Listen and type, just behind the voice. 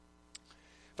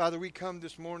Father, we come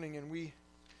this morning and we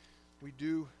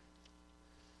do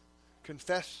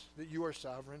confess that you are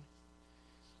sovereign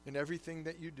in everything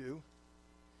that you do.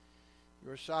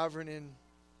 You are sovereign in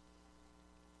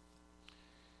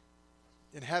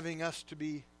having us to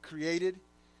be created.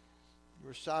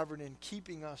 You are sovereign in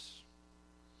keeping us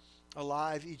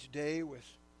alive each day with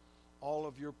all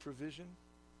of your provision.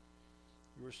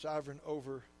 You are sovereign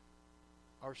over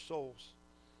our souls.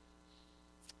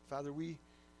 Father, we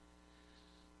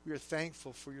are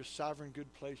thankful for your sovereign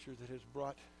good pleasure that has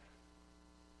brought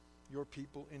your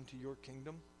people into your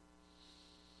kingdom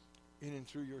in and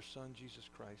through your Son, Jesus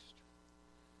Christ.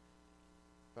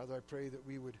 Father, I pray that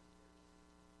we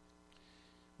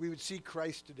would see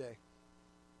Christ today.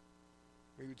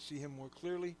 We would see him more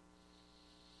clearly,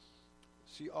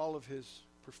 see all of his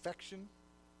perfections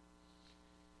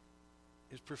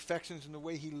in the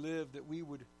way he lived, that we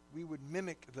would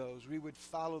mimic those. We would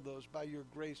follow those by your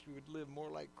grace. We would live more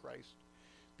like Christ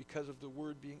because of the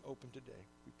word being open today.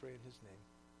 We pray in his name.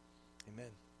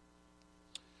 Amen.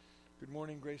 Good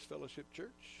morning, Grace Fellowship Church.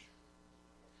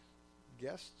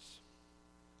 Guests.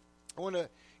 I want to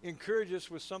encourage us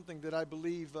with something that I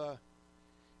believe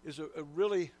is a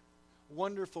really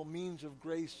wonderful means of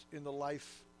grace in the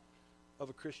life of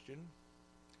a Christian.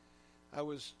 I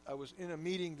was in a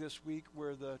meeting this week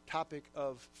where the topic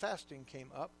of fasting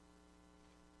came up.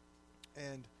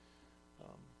 And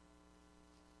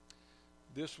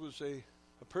this was a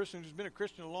person who's been a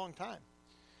Christian a long time.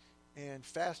 And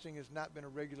fasting has not been a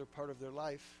regular part of their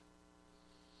life.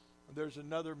 There's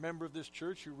another member of this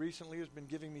church who recently has been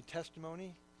giving me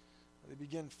testimony. They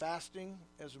began fasting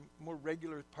as a more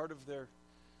regular part of their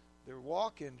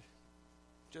walk and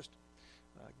just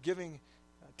giving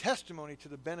testimony to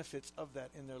the benefits of that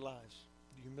in their lives,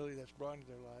 the humility that's brought into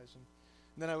their lives. And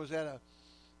then I was at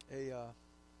a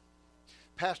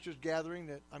pastors gathering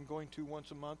that I'm going to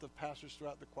once a month of pastors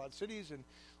throughout the Quad Cities, and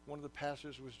one of the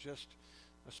pastors was just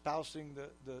espousing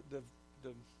the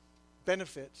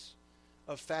benefits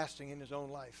of fasting in his own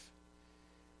life.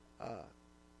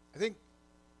 I think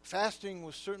fasting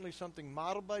was certainly something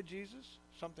modeled by Jesus,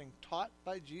 something taught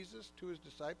by Jesus to his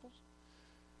disciples.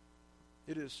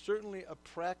 It is certainly a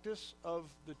practice of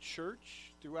the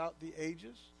church throughout the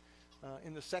ages.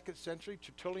 In the 2nd century,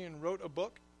 Tertullian wrote a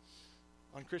book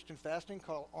on Christian fasting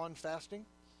called On Fasting.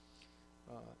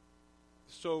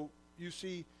 So you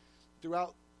see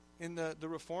throughout in the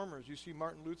Reformers, you see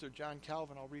Martin Luther, John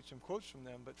Calvin. I'll read some quotes from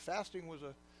them. But fasting was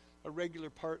a regular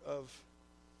part of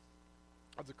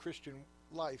the Christian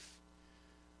life.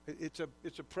 It's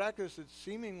a practice that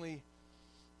seemingly,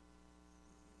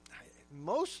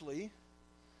 mostly,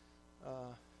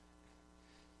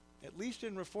 at least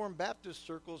in Reformed Baptist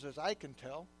circles, as I can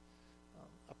tell,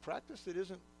 a practice that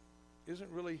isn't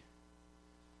really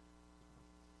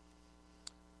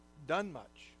done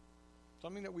much.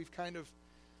 Something that we've kind of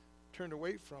turned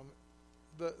away from.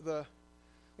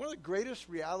 One of the greatest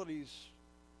realities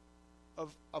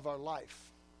of our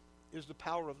life is the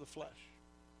power of the flesh.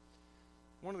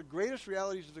 One of the greatest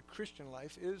realities of the Christian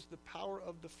life is the power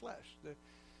of the flesh. That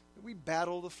we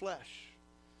battle the flesh.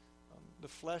 The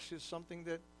flesh is something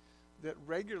that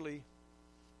regularly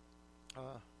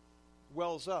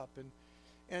wells up,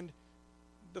 and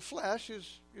the flesh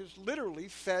is literally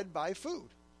fed by food.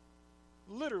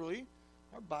 Literally,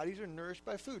 our bodies are nourished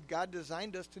by food. God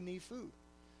designed us to need food.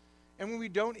 And when we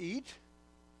don't eat,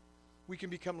 we can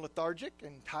become lethargic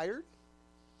and tired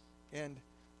and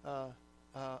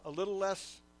a little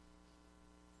less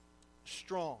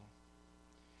strong.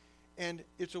 And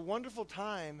it's a wonderful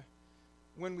time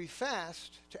when we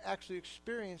fast to actually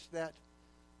experience that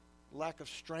lack of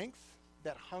strength,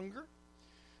 that hunger,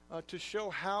 to show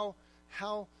how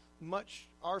much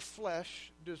our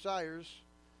flesh desires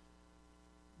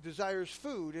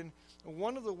food. And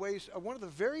one of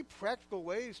the very practical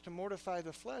ways to mortify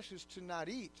the flesh is to not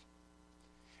eat.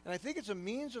 And I think it's a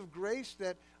means of grace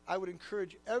that I would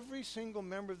encourage every single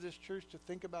member of this church to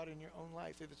think about in your own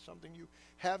life if it's something you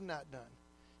have not done,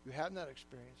 you have not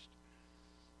experienced.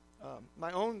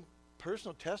 My own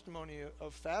personal testimony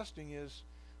of fasting is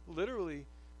literally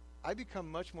I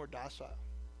become much more docile.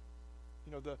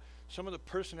 You know, some of the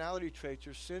personality traits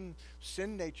or sin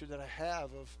nature that I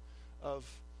have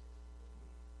of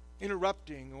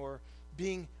interrupting or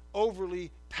being overly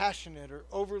passionate or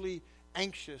overly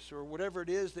anxious or whatever it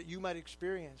is that you might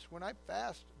experience. When I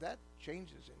fast, that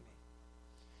changes in me.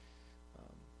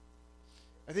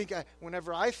 I think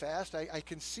whenever I fast, I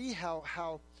can see how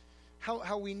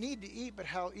we need to eat, but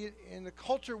how in the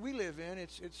culture we live in,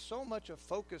 it's so much a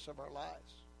focus of our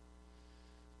lives.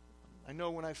 I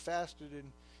know when I fasted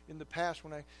in the past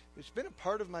it's been a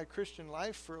part of my Christian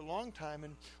life for a long time.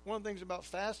 And one of the things about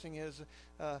fasting is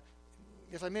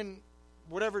if I'm in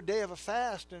whatever day of a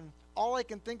fast and all I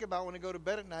can think about when I go to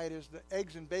bed at night is the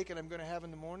eggs and bacon I'm going to have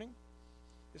in the morning,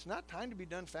 it's not time to be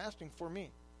done fasting for me.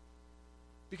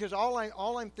 Because all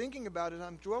I'm thinking about and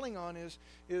I'm dwelling on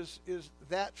is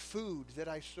that food that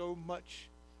I so much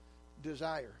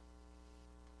desire.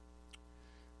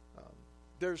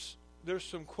 There's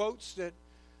some quotes that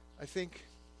I think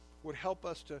would help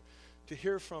us to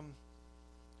hear from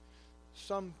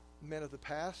some men of the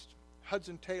past.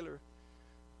 Hudson Taylor,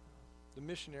 the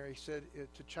missionary, said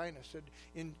to China, said,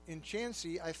 in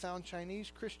Shanxi, I found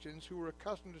Chinese Christians who were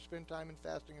accustomed to spend time in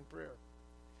fasting and prayer.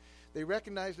 They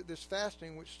recognize that this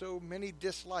fasting, which so many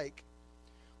dislike,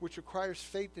 which requires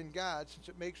faith in God since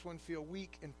it makes one feel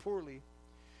weak and poorly,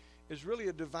 is really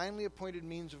a divinely appointed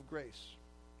means of grace.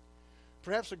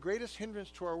 Perhaps the greatest hindrance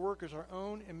to our work is our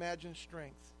own imagined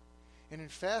strength. And in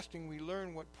fasting, we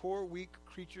learn what poor, weak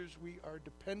creatures we are,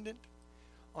 dependent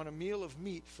on a meal of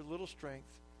meat for little strength,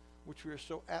 which we are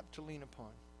so apt to lean upon.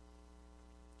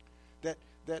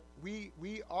 That we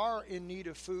are in need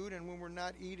of food, and when we're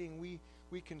not eating,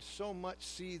 we can so much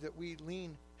see that we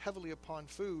lean heavily upon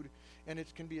food, and it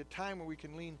can be a time where we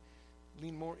can lean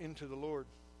more into the Lord.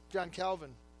 John Calvin,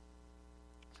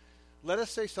 let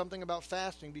us say something about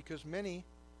fasting, because many,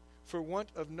 for want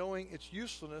of knowing its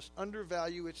usefulness,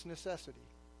 undervalue its necessity,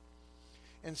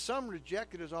 and some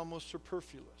reject it as almost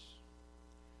superfluous.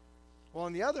 While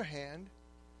on the other hand,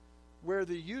 where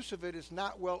the use of it is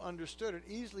not well understood, it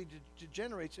easily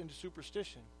degenerates into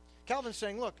superstition. Calvin's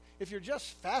saying, look, if you're just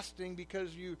fasting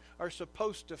because you are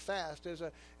supposed to fast, as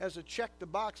a check the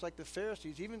box like the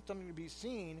Pharisees, even something to be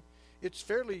seen, it's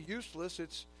fairly useless.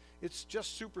 It's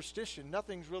just superstition.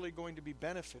 Nothing's really going to be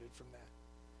benefited from that.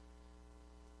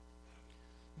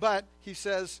 But, he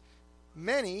says,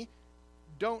 many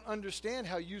don't understand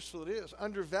how useful it is,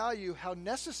 undervalue how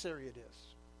necessary it is,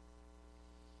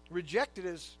 reject it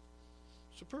as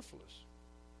superfluous.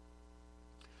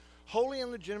 Holy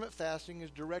and legitimate fasting is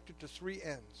directed to three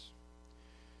ends.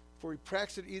 For we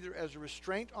practice it either as a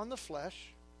restraint on the flesh,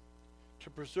 to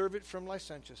preserve it from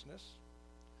licentiousness,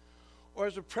 or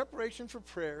as a preparation for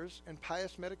prayers and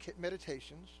pious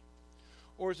meditations,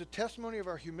 or as a testimony of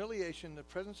our humiliation in the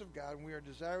presence of God when we are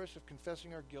desirous of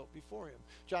confessing our guilt before Him.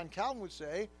 John Calvin would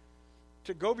say,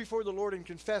 to go before the Lord and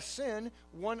confess sin,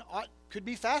 could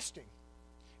be fasting.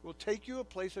 It will take you a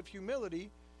place of humility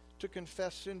to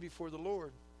confess sin before the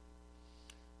Lord.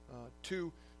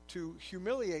 To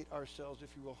humiliate ourselves, if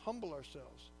you will, humble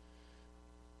ourselves,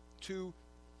 to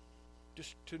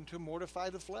mortify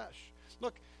the flesh.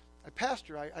 Look, I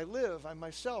pastor, I live, I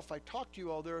myself, I talk to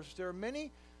you all. There are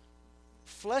many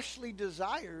fleshly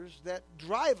desires that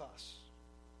drive us,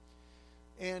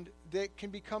 and that can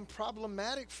become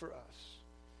problematic for us.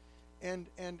 And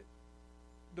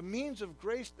the means of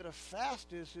grace that a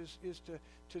fast is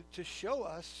to show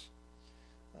us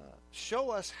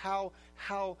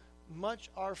how much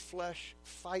our flesh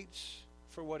fights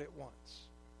for what it wants.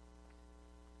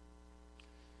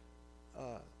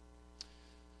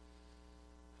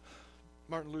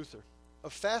 Martin Luther,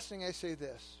 of fasting I say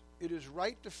this: it is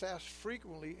right to fast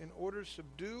frequently in order to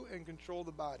subdue and control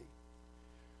the body.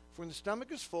 For when the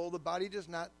stomach is full, the body does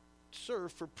not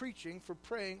serve for preaching, for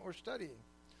praying, or studying,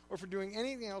 or for doing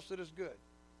anything else that is good.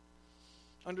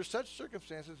 Under such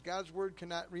circumstances, God's word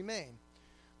cannot remain.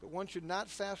 But one should not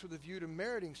fast with a view to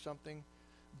meriting something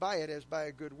by it as by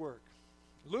a good work.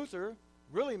 Luther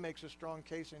really makes a strong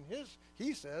case in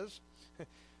he says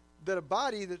that a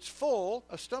body that's full,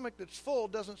 a stomach that's full,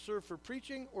 doesn't serve for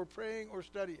preaching or praying or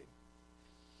studying.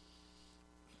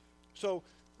 So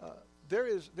there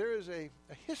is a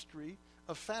history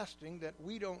of fasting that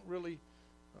we don't really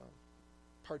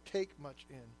partake much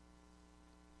in.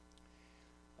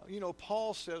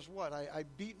 Paul says what? I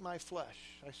beat my flesh.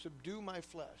 I subdue my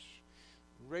flesh.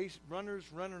 Runners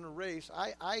run in a race.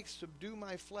 I subdue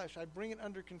my flesh. I bring it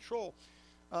under control.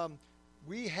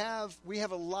 We have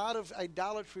a lot of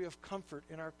idolatry of comfort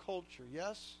in our culture,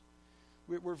 yes?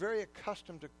 We're very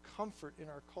accustomed to comfort in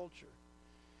our culture.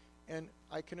 And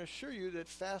I can assure you that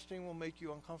fasting will make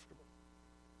you uncomfortable.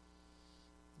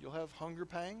 You'll have hunger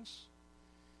pangs.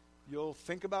 You'll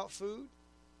think about food.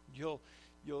 You'll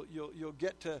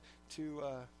get to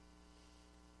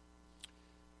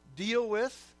deal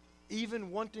with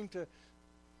even wanting to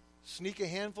sneak a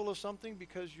handful of something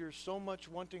because you're so much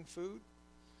wanting food.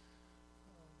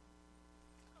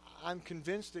 I'm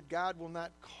convinced that God will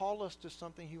not call us to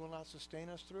something He will not sustain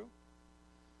us through.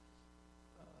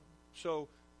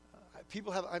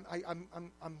 People have.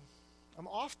 I'm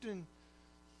often.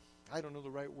 I don't know the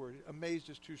right word. Amazed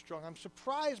is too strong. I'm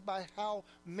surprised by how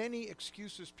many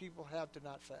excuses people have to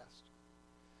not fast.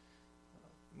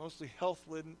 Mostly health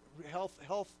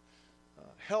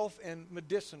and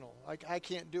medicinal. I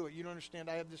can't do it. You don't understand.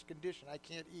 I have this condition. I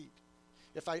can't eat.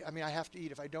 I have to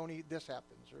eat. If I don't eat, this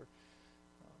happens.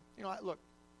 Or, look.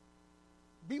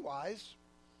 Be wise.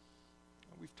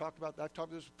 I've talked about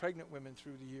this with pregnant women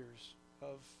through the years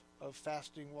of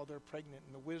fasting while they're pregnant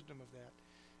and the wisdom of that.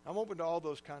 I'm open to all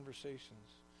those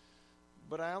conversations.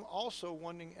 But I am also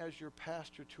wanting, as your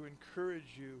pastor, to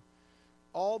encourage you,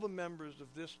 all the members of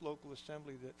this local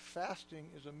assembly, that fasting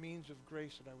is a means of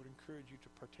grace that I would encourage you to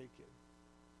partake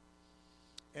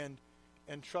in.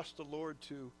 And trust the Lord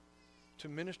to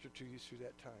minister to you through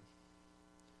that time.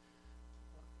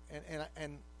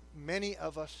 And many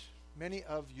of us in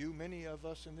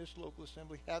this local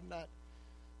assembly have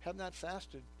not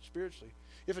fasted spiritually.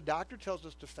 If a doctor tells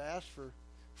us to fast for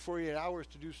 48 hours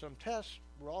to do some tests,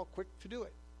 we're all quick to do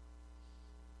it.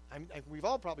 We've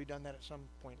all probably done that at some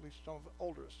point, at least some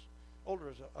older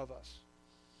of us.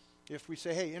 If we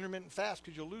say, hey, intermittent fast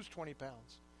because you'll lose 20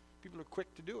 pounds, people are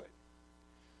quick to do it.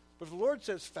 But if the Lord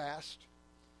says fast,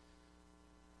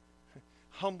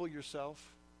 humble yourself,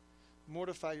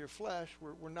 mortify your flesh,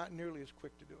 we're not nearly as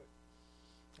quick to do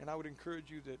it. And I would encourage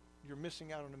you that you're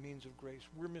missing out on a means of grace.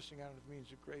 We're missing out on a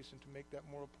means of grace, and to make that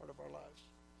more a part of our lives.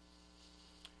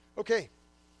 Okay,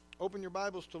 open your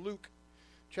Bibles to Luke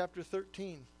chapter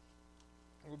 13.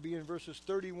 We'll be in verses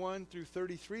 31 through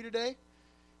 33 today.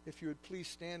 If you would please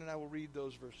stand, and I will read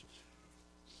those verses.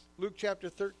 Luke chapter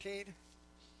 13,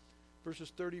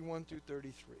 verses 31 through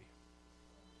 33.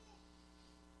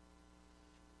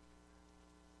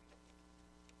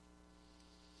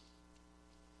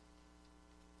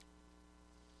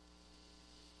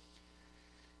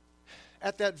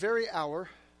 At that very hour,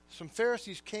 some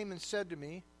Pharisees came and said to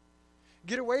me,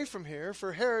 "Get away from here,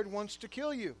 for Herod wants to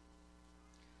kill you."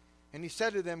 And he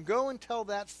said to them, "Go and tell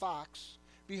that fox,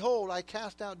 behold, I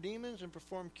cast out demons and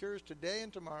perform cures today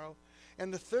and tomorrow,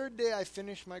 and the third day I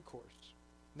finish my course.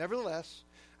 Nevertheless,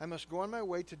 I must go on my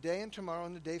way today and tomorrow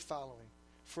and the day following,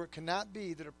 for it cannot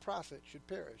be that a prophet should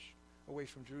perish away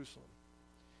from Jerusalem."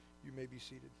 You may be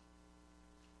seated.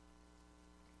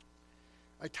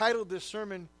 I titled this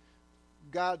sermon,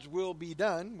 "God's Will Be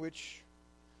Done," which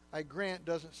I grant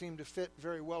doesn't seem to fit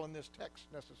very well in this text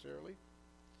necessarily.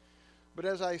 But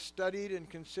as I studied and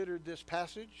considered this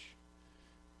passage,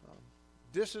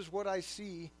 this is what I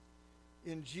see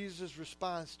in Jesus'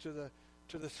 response to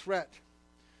the threat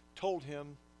told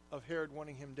him of Herod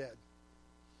wanting him dead,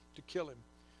 to kill him.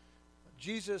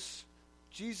 Jesus,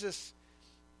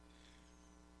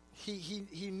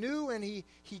 he knew, and he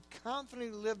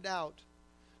confidently lived out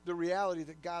the reality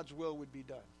that God's will would be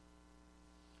done.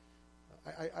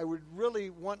 I would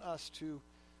really want us to,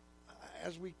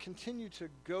 as we continue to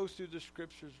go through the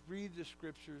Scriptures, read the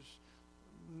Scriptures,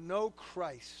 know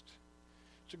Christ.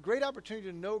 It's a great opportunity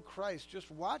to know Christ.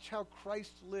 Just watch how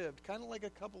Christ lived. Kind of like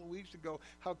a couple of weeks ago,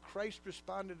 how Christ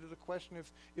responded to the question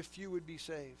if few would be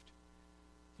saved.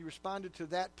 He responded to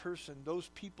that person, those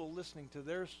people listening, to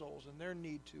their souls and their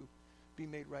need to be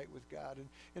made right with God.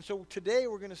 And so today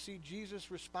we're going to see Jesus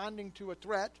responding to a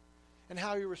threat and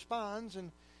how he responds,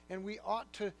 and we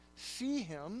ought to see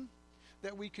him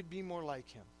that we could be more like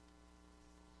him.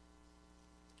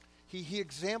 He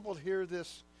exampled here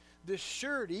this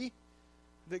surety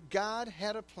that God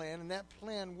had a plan, and that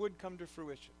plan would come to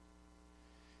fruition.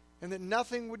 And that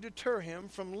nothing would deter him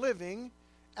from living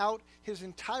out his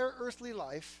entire earthly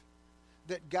life,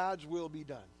 that God's will be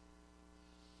done.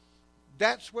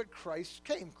 That's what Christ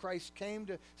came. Christ came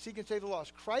to seek and save the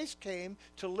lost. Christ came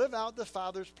to live out the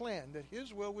Father's plan, that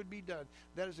his will would be done.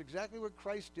 That is exactly what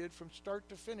Christ did from start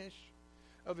to finish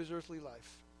of his earthly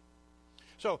life.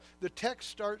 So the text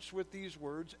starts with these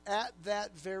words, "at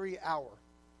that very hour."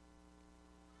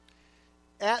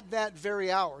 At that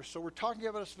very hour. So we're talking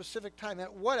about a specific time.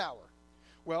 At what hour?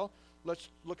 Well, let's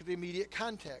look at the immediate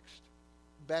context.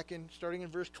 Starting in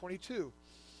verse 22.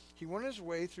 He went his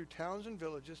way through towns and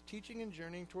villages, teaching and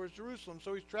journeying towards Jerusalem.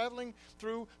 So he's traveling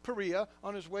through Perea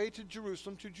on his way to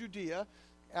Jerusalem, to Judea,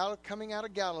 coming out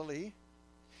of Galilee.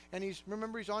 And he's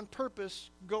on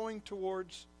purpose going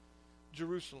towards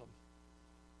Jerusalem.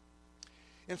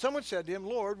 And someone said to him,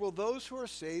 "Lord, will those who are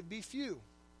saved be few?"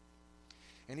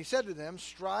 And he said to them,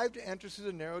 "Strive to enter through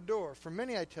the narrow door. For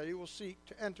many, I tell you, will seek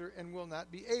to enter and will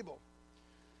not be able."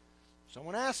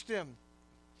 Someone asked him,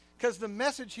 because the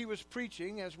message he was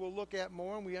preaching, as we'll look at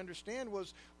more and we understand,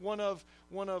 was one of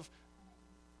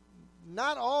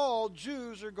not all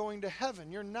Jews are going to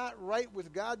heaven. You're not right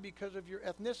with God because of your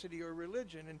ethnicity or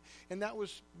religion. And that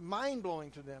was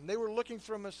mind-blowing to them. They were looking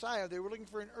for a Messiah. They were looking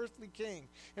for an earthly king.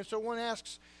 And so one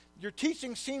asks, your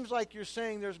teaching seems like you're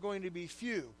saying there's going to be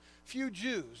few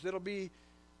Jews that'll be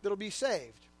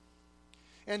saved.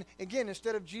 And again,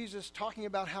 instead of Jesus talking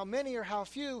about how many or how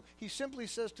few, he simply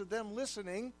says to them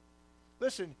listening,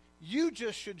 listen, you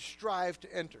just should strive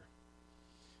to enter.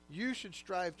 You should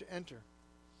strive to enter.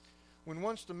 When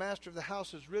once the master of the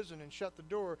house has risen and shut the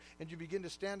door, and you begin to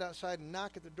stand outside and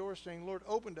knock at the door, saying, Lord,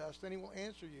 open to us, then he will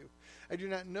answer you, I do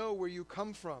not know where you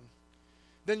come from.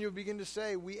 Then you'll begin to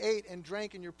say, we ate and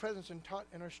drank in your presence and taught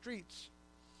in our streets.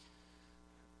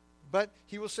 But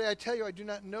he will say, I tell you, I do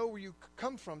not know where you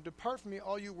come from. Depart from me,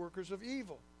 all you workers of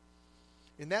evil.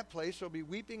 In that place there will be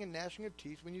weeping and gnashing of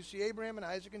teeth when you see Abraham and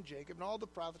Isaac and Jacob and all the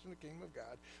prophets in the kingdom of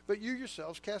God, but you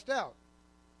yourselves cast out.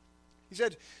 He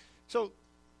said, so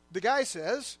the guy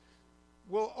says,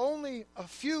 will only a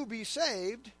few be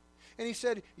saved? And he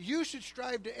said, you should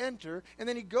strive to enter. And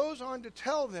then he goes on to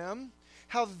tell them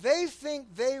how they think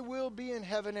they will be in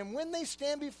heaven. And when they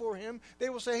stand before him, they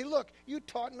will say, hey, look, you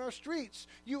taught in our streets.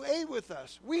 You ate with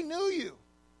us. We knew you.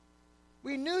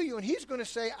 We knew you. And he's going to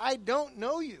say, I don't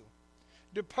know you.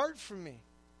 Depart from me,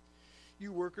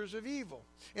 you workers of evil.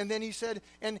 And then he said,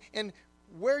 and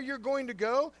where you're going to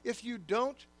go, if you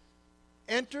don't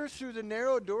enter through the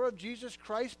narrow door of Jesus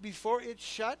Christ before it's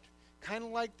shut, kind of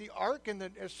like the ark, and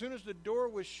as soon as the door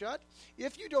was shut,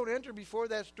 if you don't enter before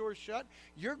that door shut,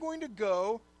 you're going to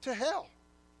go to hell,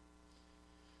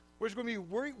 where there's going to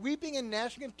be weeping and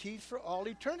gnashing of teeth for all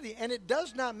eternity. And it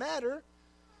does not matter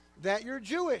that you're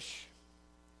Jewish.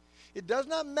 It does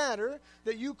not matter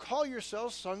that you call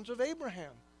yourselves sons of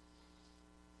Abraham.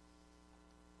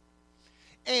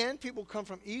 And people come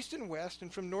from east and west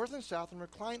and from north and south and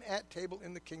recline at table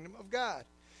in the kingdom of God.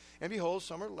 And behold,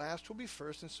 some are last who will be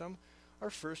first, and some are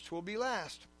first who will be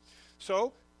last.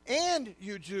 So, and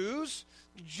you Jews,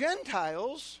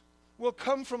 Gentiles will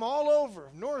come from all over,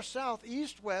 north, south,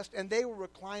 east, west, and they will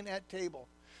recline at table.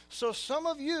 So some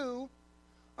of you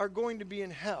are going to be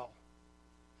in hell,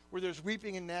 where there's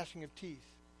weeping and gnashing of teeth.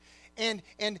 And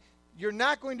you're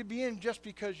not going to be in just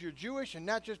because you're Jewish and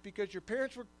not just because your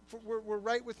parents were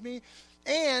right with me.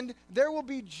 And there will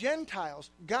be Gentiles.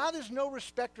 God is no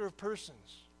respecter of persons.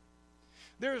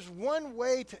 There is one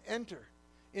way to enter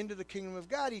into the kingdom of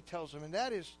God, he tells them, and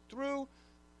that is through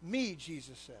me,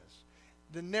 Jesus says.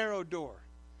 The narrow door.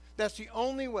 That's the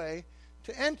only way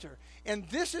to enter. And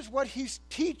this is what he's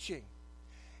teaching.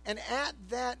 And at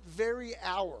that very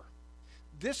hour,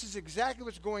 this is exactly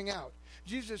what's going out.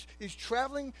 Jesus is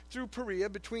traveling through Perea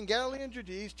between Galilee and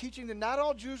Judea. He's teaching that not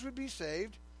all Jews would be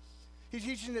saved. He's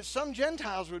teaching that some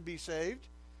Gentiles would be saved.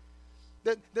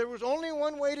 That there was only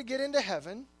one way to get into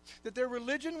heaven. That their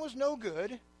religion was no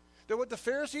good. That what the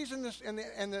Pharisees and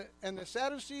the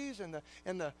Sadducees and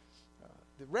the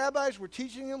rabbis were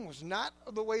teaching them was not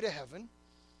the way to heaven.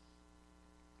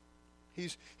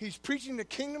 He's preaching the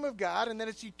kingdom of God, and that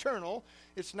it's eternal.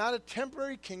 It's not a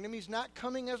temporary kingdom. He's not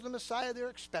coming as the Messiah they're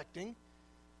expecting.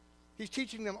 He's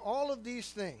teaching them all of these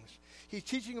things. He's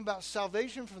teaching about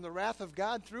salvation from the wrath of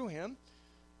God through him.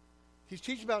 He's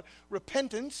teaching about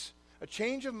repentance, a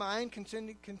change of mind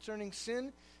concerning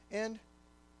sin and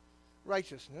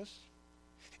righteousness.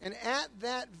 And at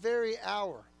that very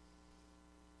hour,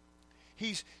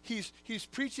 he's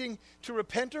preaching to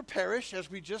repent or perish,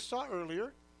 as we just saw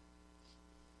earlier.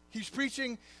 He's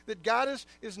preaching that God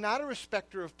is not a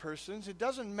respecter of persons. It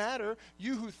doesn't matter,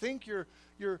 you who think you're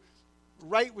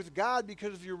right with God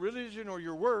because of your religion or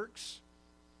your works.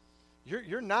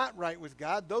 You're not right with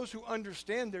God. Those who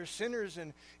understand they're sinners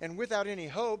and without any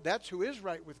hope, that's who is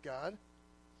right with God.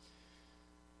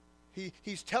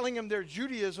 He's telling them their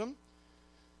Judaism,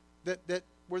 that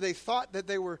where they thought that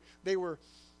they were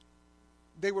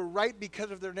right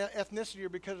because of their ethnicity or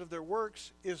because of their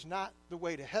works, is not the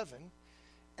way to heaven.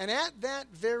 And at that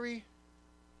very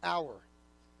hour,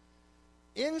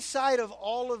 inside of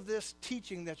all of this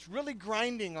teaching that's really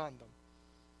grinding on them,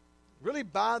 really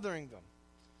bothering them,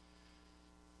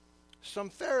 some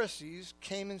Pharisees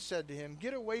came and said to him,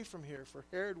 "Get away from here, for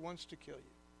Herod wants to kill you."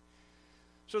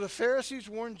 So the Pharisees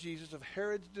warned Jesus of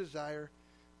Herod's desire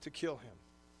to kill him.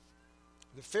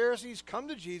 The Pharisees come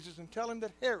to Jesus and tell him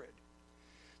that Herod.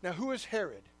 Now, who is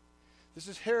Herod? This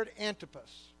is Herod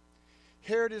Antipas.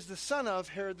 Herod is the son of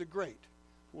Herod the Great,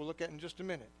 who we'll look at in just a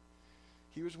minute.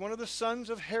 He was one of the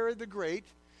sons of Herod the Great.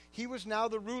 He was now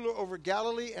the ruler over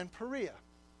Galilee and Perea.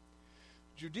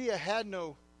 Judea had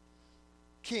no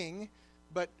king,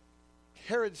 but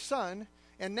Herod's son,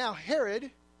 and now Herod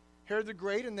the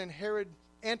Great, and then Herod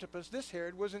Antipas, this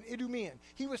Herod, was an Idumean.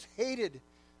 He was hated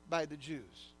by the Jews.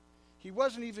 He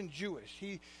wasn't even Jewish.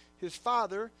 His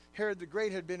father, Herod the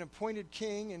Great, had been appointed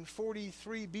king in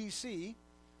 43 B.C.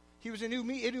 He was an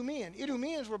Idumean.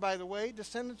 Idumeans were, by the way,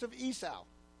 descendants of Esau.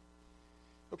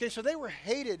 Okay, so they were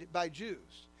hated by Jews.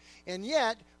 And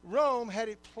yet, Rome had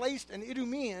placed an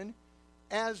Idumean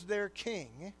as their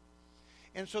king.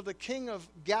 And so the king of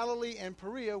Galilee and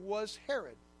Perea was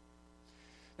Herod.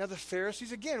 Now the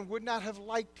Pharisees, again, would not have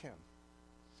liked him.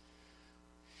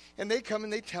 And they come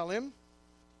and they tell him,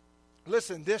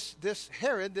 listen, this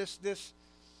Herod, this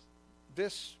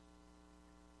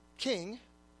king,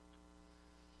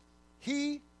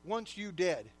 he wants you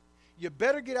dead. You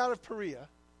better get out of Perea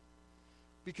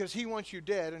because he wants you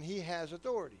dead and he has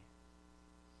authority.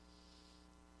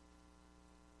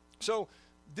 So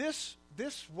this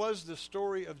was the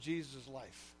story of Jesus'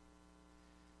 life.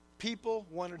 People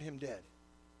wanted him dead.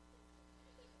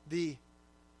 The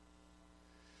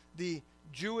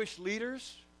Jewish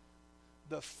leaders,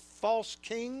 the false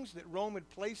kings that Rome had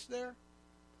placed there,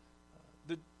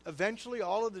 eventually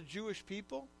all of the Jewish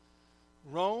people,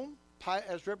 Rome,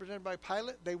 as represented by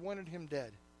Pilate, they wanted him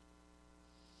dead.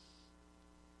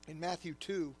 In Matthew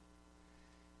 2,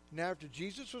 now after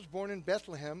Jesus was born in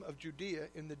Bethlehem of Judea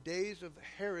in the days of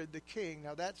Herod the king,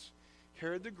 now that's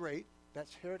Herod the Great,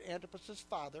 that's Herod Antipas'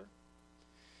 father.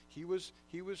 He was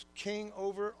king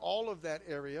over all of that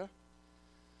area.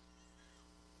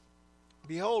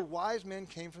 Behold, wise men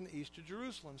came from the east to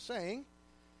Jerusalem, saying,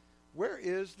 where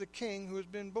is the king who has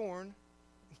been born?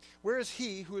 Where is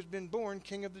he who has been born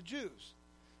king of the Jews?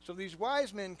 So these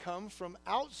wise men come from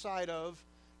outside of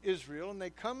Israel, and they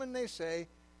come and they say,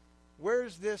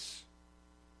 where's this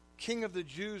king of the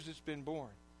Jews that's been born?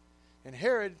 And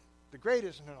Herod the Great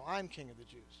is, no, I'm king of the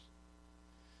Jews.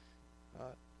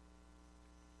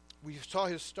 We saw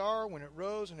his star when it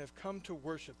rose and have come to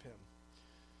worship him.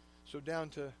 So down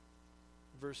to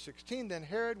verse 16, then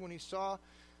Herod, when he saw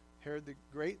Herod the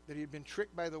Great, that he had been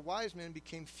tricked by the wise men,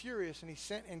 became furious, and he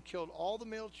sent and killed all the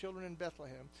male children in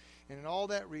Bethlehem and in all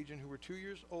that region who were 2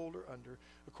 years old or under,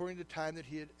 according to the time that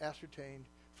he had ascertained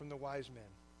from the wise men.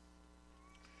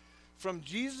 From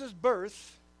Jesus'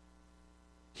 birth,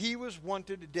 he was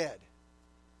wanted dead.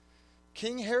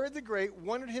 King Herod the Great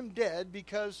wanted him dead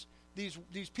because these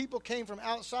people came from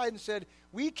outside and said,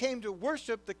 we came to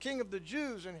worship the king of the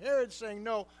Jews. And Herod's saying,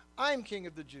 no, I'm king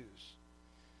of the Jews.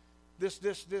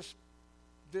 This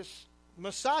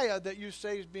Messiah that you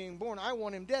say is being born, I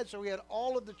want him dead. So he had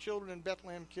all of the children in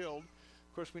Bethlehem killed.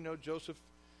 Of course, we know Joseph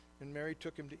and Mary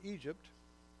took him to Egypt.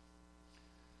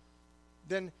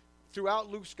 Then throughout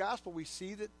Luke's gospel, we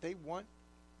see that they want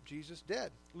Jesus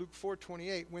dead. Luke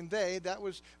 4:28, when that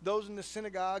was those in the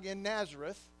synagogue in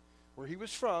Nazareth, where he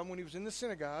was from, when he was in the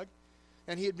synagogue,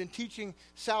 and he had been teaching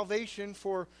salvation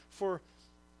for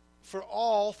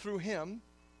all through him.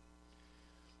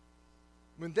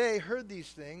 When they heard these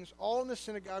things, all in the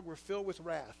synagogue were filled with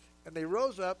wrath. And they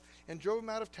rose up and drove him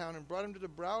out of town and brought him to the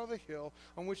brow of a hill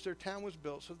on which their town was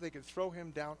built, so that they could throw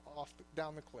him down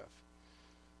the cliff.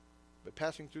 But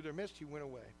passing through their midst, he went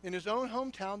away. In his own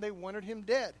hometown, they wanted him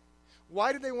dead.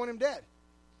 Why did they want him dead?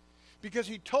 Because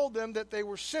he told them that they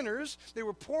were sinners, they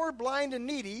were poor, blind, and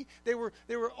needy. They were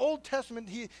Old Testament.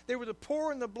 They were the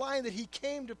poor and the blind that he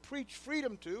came to preach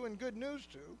freedom to and good news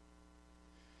to.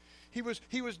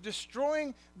 He was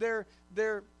destroying their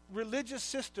religious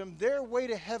system, their way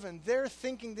to heaven, their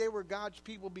thinking they were God's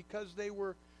people because they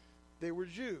were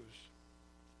Jews.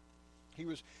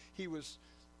 He was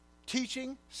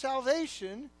teaching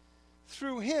salvation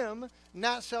through him,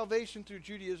 not salvation through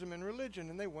Judaism and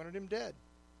religion, and they wanted him dead.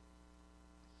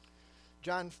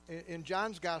 In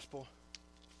John's gospel,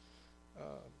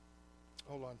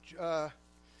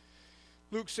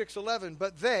 Luke 6:11,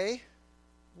 but they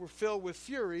were filled with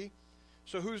fury.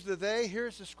 So who's the they?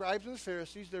 Here's the scribes and the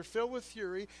Pharisees. They're filled with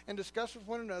fury and discuss with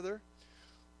one another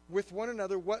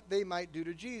what they might do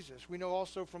to Jesus. We know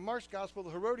also from Mark's gospel,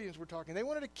 the Herodians were talking. They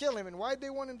wanted to kill him. And why did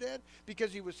they want him dead?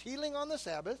 Because he was healing on the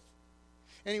Sabbath,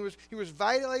 and he was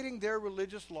violating their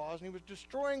religious laws, and he was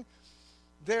destroying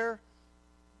their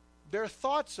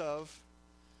thoughts of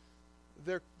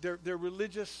their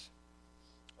religious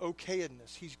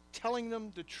okayedness. He's telling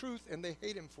them the truth, and they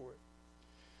hate him for it.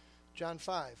 John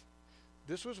 5.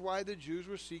 This was why the Jews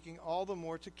were seeking all the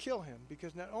more to kill him,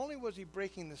 because not only was he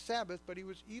breaking the Sabbath, but he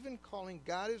was even calling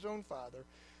God his own Father,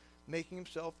 making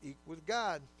himself equal with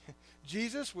God.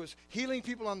 Jesus was healing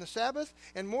people on the Sabbath,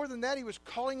 and more than that, he was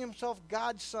calling himself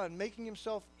God's Son, making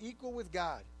himself equal with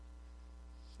God.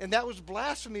 And that was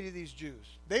blasphemy to these Jews.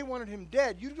 They wanted him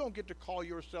dead. You don't get to call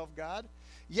yourself God.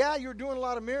 Yeah, you're doing a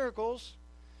lot of miracles,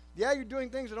 Yeah, you're doing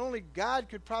things that only God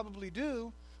could probably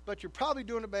do, but you're probably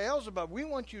doing it by Beelzebub. We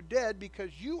want you dead because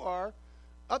you are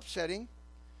upsetting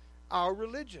our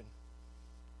religion.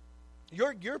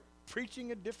 You're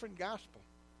preaching a different gospel.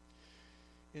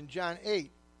 In John 8,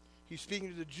 he's speaking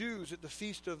to the Jews at the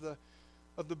feast of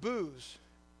the booths,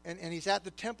 and he's at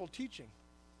the temple teaching.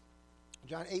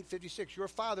 John 8:56, your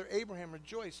father Abraham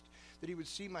rejoiced that he would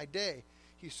see my day.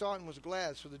 He saw it and was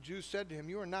glad. So the Jews said to him,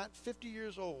 you are not 50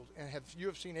 years old, and you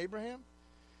have seen Abraham?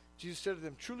 Jesus said to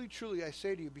them, truly, truly, I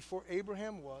say to you, before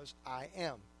Abraham was, I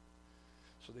am.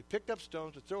 So they picked up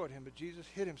stones to throw at him, but Jesus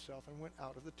hid himself and went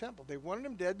out of the temple. They wanted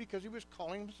him dead because he was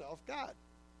calling himself God.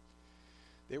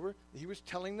 He was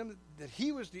telling them that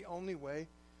he was the only way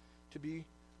to be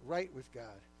right with God,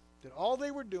 that all they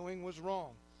were doing was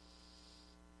wrong.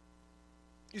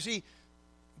 You see,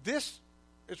 this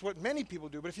is what many people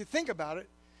do, but if you think about it,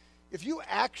 if you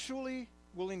actually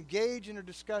will engage in a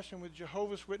discussion with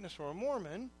Jehovah's Witness or a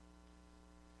Mormon,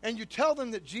 and you tell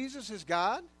them that Jesus is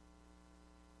God,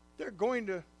 they're going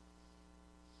to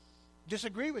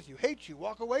disagree with you, hate you,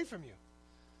 walk away from you.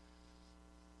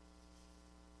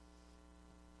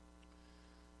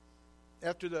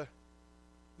 At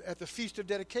the Feast of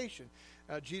Dedication,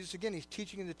 Jesus again, he's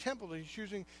teaching in the temple.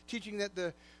 He's teaching that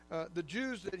the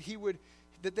Jews that he was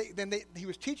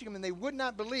teaching them, and they would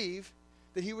not believe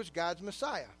that he was God's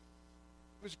Messiah,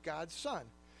 he was God's Son.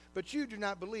 But you do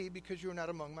not believe because you are not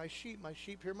among my sheep. My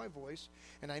sheep hear my voice,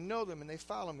 and I know them, and they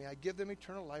follow me. I give them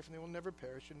eternal life, and they will never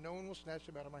perish, and no one will snatch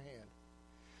them out of my hand.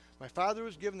 My Father who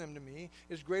has given them to me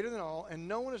is greater than all, and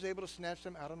no one is able to snatch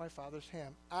them out of my Father's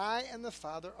hand. I and the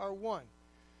Father are one.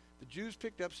 The Jews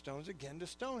picked up stones again to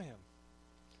stone him.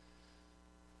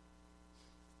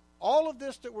 All of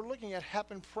this that we're looking at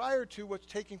happened prior to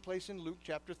what's taking place in Luke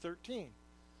chapter 13.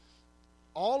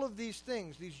 All of these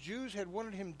things, these Jews had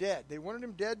wanted him dead. They wanted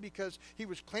him dead because he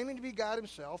was claiming to be God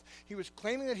himself. He was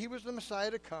claiming that he was the Messiah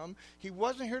to come. He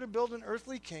wasn't here to build an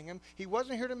earthly kingdom. He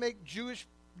wasn't here to make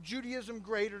Judaism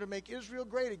great or to make Israel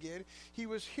great again. He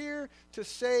was here to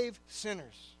save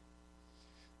sinners.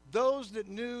 Those that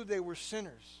knew they were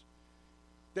sinners,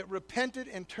 that repented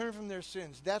and turned from their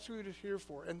sins. That's what he was here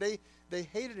for. And they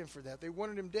hated him for that. They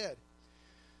wanted him dead.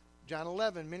 John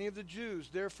 11, many of the Jews,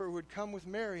 therefore, who had come with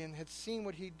Mary and had seen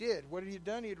what he did. What had he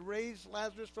done? He had raised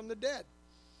Lazarus from the dead.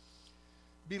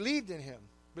 Believed in him.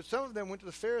 But some of them went to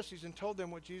the Pharisees and told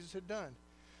them what Jesus had done.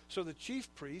 So the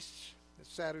chief priests, the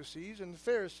Sadducees, and the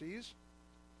Pharisees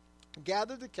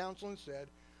gathered the council and said,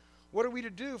 what are we to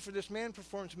do? For this man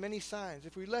performs many signs.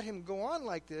 If we let him go on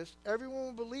like this, everyone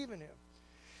will believe in him.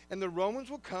 And the Romans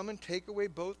will come and take away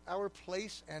both our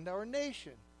place and our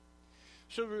nation.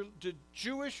 So the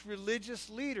Jewish religious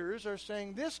leaders are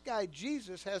saying, this guy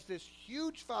Jesus has this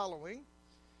huge following.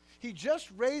 He just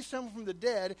raised someone from the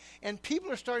dead, and people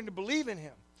are starting to believe in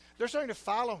him. They're starting to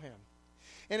follow him.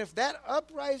 And if that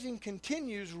uprising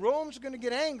continues, Rome's going to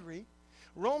get angry.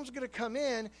 Rome's going to come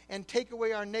in and take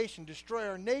away our nation, destroy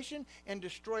our nation, and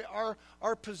destroy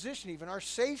our position, even our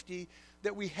safety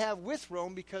that we have with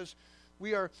Rome, because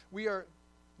we are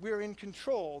in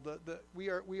control. We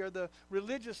are the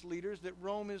religious leaders that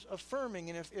Rome is affirming.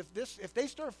 And if they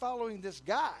start following this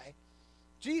guy,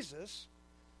 Jesus,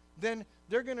 then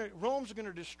Rome's going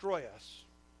to destroy us.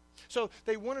 So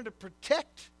they wanted to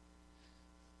protect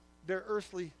their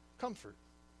earthly comfort.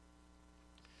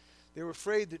 They were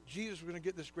afraid that Jesus was going to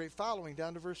get this great following.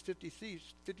 Down to verse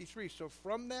 53. So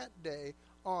from that day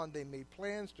on, they made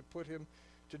plans to put him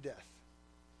to death.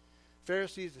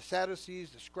 Pharisees, the Sadducees,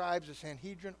 the scribes, the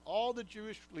Sanhedrin, all the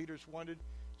Jewish leaders wanted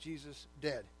Jesus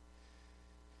dead.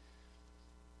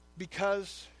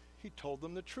 Because he told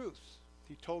them the truth.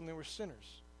 He told them they were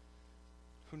sinners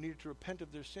who needed to repent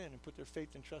of their sin and put their faith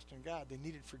and trust in God. They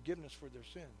needed forgiveness for their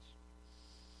sins.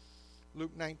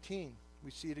 Luke 19,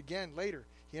 we see it again later.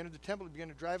 He entered the temple and began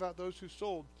to drive out those who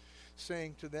sold,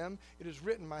 saying to them, it is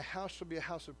written, my house shall be a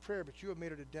house of prayer, but you have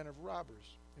made it a den of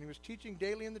robbers. And he was teaching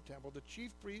daily in the temple. The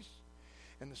chief priests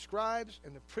and the scribes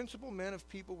and the principal men of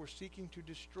people were seeking to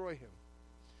destroy him.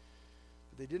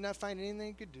 But they did not find anything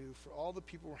they could do, for all the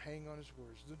people were hanging on his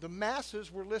words. The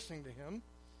masses were listening to him.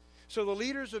 So the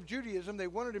leaders of Judaism, they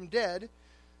wanted him dead,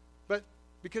 but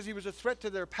because he was a threat to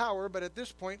their power. But at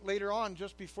this point, later on,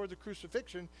 just before the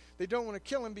crucifixion, they don't want to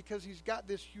kill him because he's got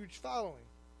this huge following.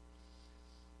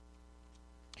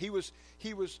 He was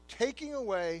taking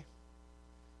away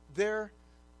their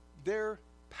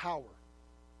power.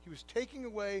 He was taking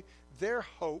away their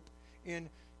hope in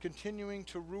continuing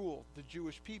to rule the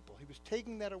Jewish people. He was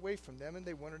taking that away from them, and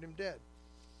they wanted him dead.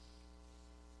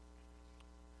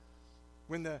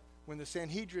 When the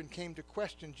Sanhedrin came to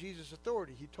question Jesus'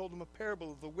 authority, he told them a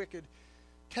parable of the wicked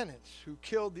tenants who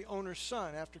killed the owner's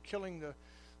son after killing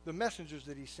the messengers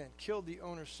that he sent, killed the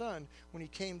owner's son when he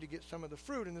came to get some of the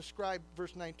fruit. And the scribe,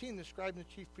 verse 19, the scribe and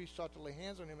the chief priest sought to lay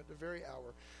hands on him at the very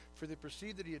hour, for they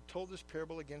perceived that he had told this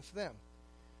parable against them.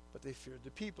 But they feared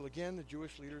the people. Again, the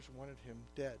Jewish leaders wanted him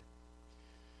dead.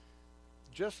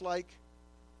 Just like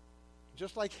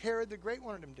Herod the Great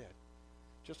wanted him dead.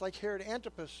 Just like Herod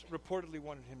Antipas reportedly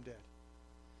wanted him dead.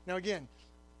 Now again,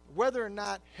 whether or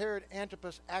not Herod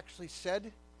Antipas actually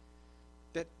said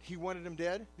that he wanted him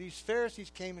dead, these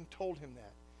Pharisees came and told him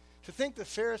that. To think the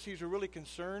Pharisees are really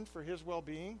concerned for his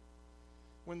well-being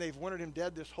when they've wanted him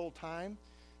dead this whole time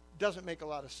doesn't make a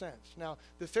lot of sense. Now,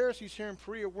 the Pharisees here in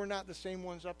Perea were not the same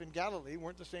ones up in Galilee,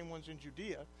 weren't the same ones in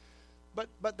Judea,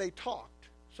 but they talked.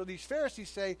 So these Pharisees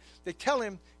say, they tell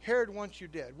him, Herod wants you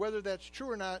dead. Whether that's true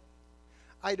or not,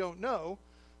 I don't know,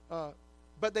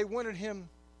 but they wanted him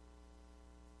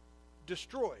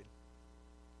destroyed.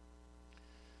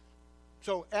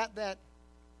 So at that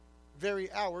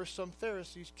very hour, some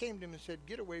Pharisees came to him and said,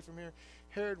 get away from here.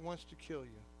 Herod wants to kill you.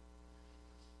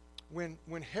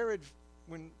 When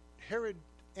Herod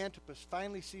Antipas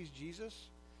finally sees Jesus,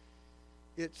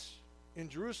 it's in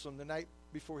Jerusalem the night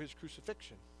before his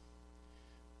crucifixion.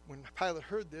 When Pilate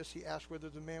heard this, he asked whether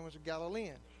the man was a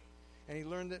Galilean, and he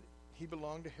learned that he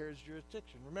belonged to Herod's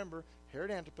jurisdiction. Remember,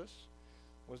 Herod Antipas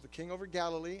was the king over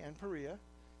Galilee and Perea.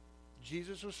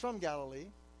 Jesus was from Galilee.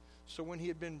 So when he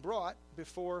had been brought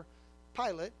before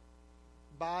Pilate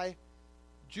by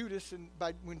Judas, and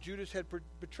when Judas had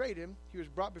betrayed him, he was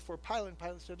brought before Pilate, and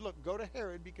Pilate said, look, go to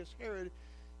Herod, because Herod,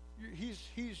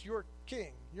 he's your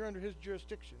king. You're under his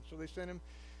jurisdiction. So they sent him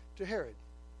to Herod,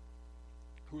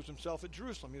 who was himself at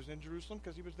Jerusalem. He was in Jerusalem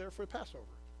because he was there for the Passover.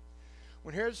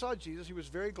 When Herod saw Jesus, he was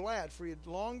very glad, for he had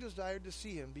long desired to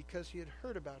see him, because he had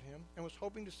heard about him and was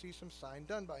hoping to see some sign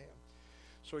done by him.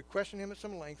 So he questioned him at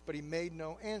some length, but he made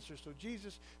no answer.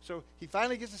 So he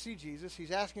finally gets to see Jesus. He's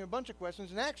asking him a bunch of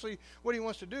questions, and actually what he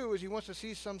wants to do is he wants to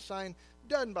see some sign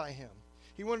done by him.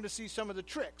 He wanted to see some of the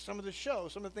tricks, some of the show,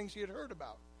 some of the things he had heard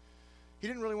about. He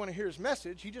didn't really want to hear his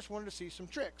message. He just wanted to see some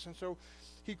tricks. And so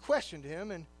he questioned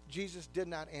him, and Jesus did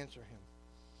not answer him.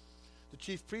 The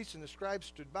chief priests and the scribes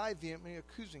stood by, vehemently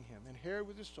accusing him, and Herod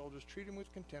with his soldiers treated him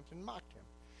with contempt and mocked him.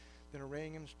 Then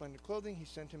arraying him in splendid clothing, he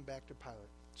sent him back to Pilate.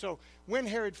 So when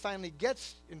Herod finally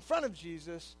gets in front of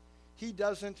Jesus, he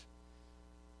doesn't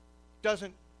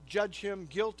judge him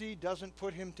guilty, doesn't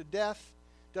put him to death,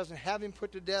 doesn't have him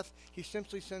put to death. He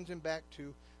simply sends him back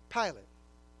to Pilate.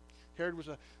 Herod was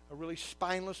a really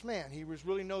spineless man. He was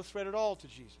really no threat at all to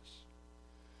Jesus,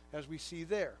 as we see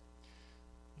there.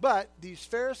 But these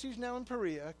Pharisees now in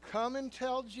Perea come and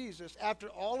tell Jesus, after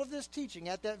all of this teaching,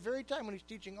 at that very time when he's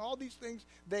teaching all these things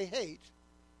they hate,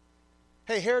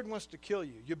 hey, Herod wants to kill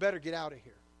you. You better get out of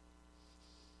here.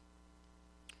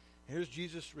 And here's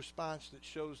Jesus' response that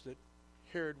shows that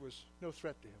Herod was no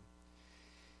threat to him.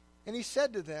 And he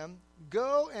said to them,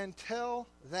 go and tell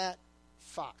that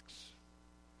fox.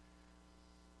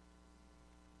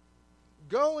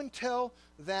 Go and tell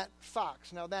that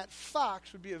fox. Now, that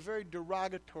fox would be a very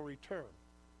derogatory term.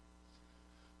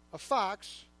 A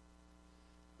fox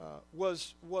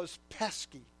was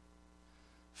pesky.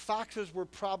 Foxes were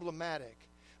problematic,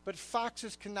 but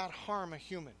foxes cannot harm a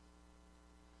human.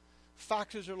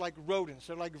 Foxes are like rodents.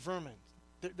 They're like vermin.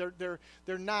 They're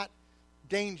not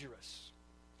dangerous.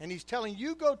 And he's telling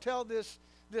you, go tell this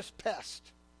pest,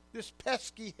 this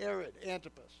pesky Herod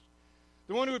Antipas,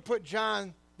 the one who would put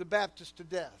John the Baptist to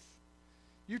death.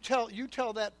 You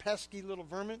tell that pesky little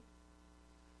vermin.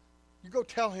 You go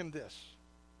tell him this.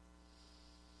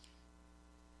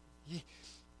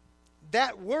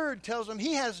 That word tells him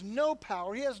he has no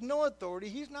power, he has no authority,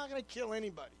 he's not going to kill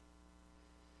anybody.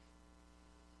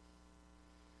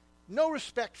 No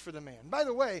respect for the man. By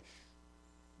the way,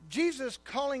 Jesus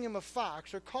calling him a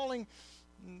fox, or calling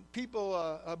people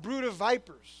a brood of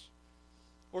vipers,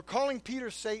 or calling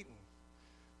Peter Satan.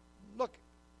 Look,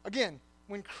 again,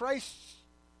 when Christ's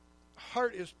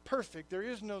heart is perfect, there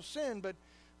is no sin, but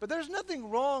there's nothing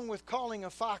wrong with calling a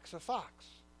fox a fox.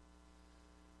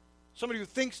 Somebody who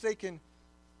thinks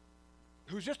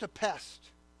who's just a pest,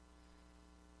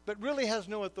 but really has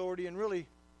no authority and really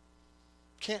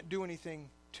can't do anything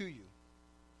to you.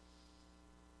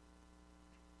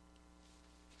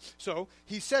 So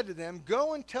he said to them,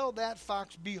 go and tell that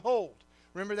fox, behold.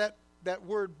 Remember that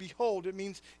word, behold, it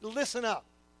means listen up.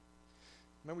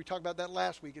 Remember we talked about that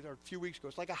last week or a few weeks ago.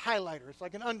 It's like a highlighter. It's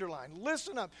like an underline.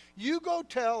 Listen up. You go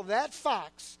tell that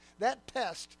fox, that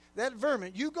pest, that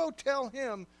vermin, you go tell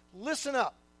him, listen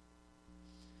up.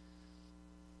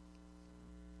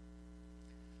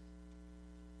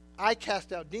 I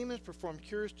cast out demons, perform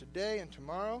cures today and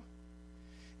tomorrow.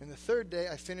 And the third day,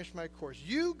 I finish my course.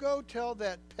 You go tell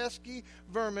that pesky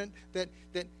vermin that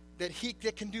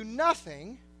can do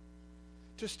nothing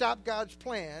to stop God's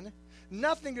plan,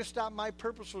 nothing to stop my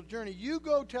purposeful journey. You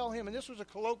go tell him, and this was a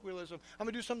colloquialism, I'm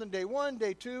going to do something day 1,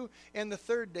 day 2, and the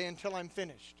third day until I'm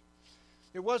finished.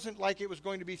 It wasn't like it was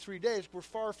going to be 3 days. We're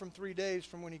far from 3 days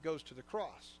from when he goes to the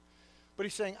cross. But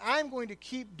he's saying, I'm going to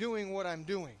keep doing what I'm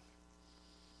doing.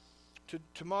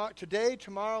 Today,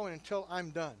 tomorrow, and until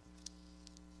I'm done.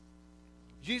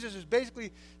 Jesus is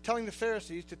basically telling the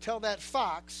Pharisees to tell that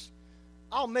fox,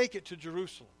 I'll make it to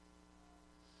Jerusalem.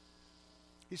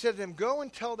 He said to them, go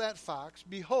and tell that fox,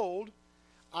 behold,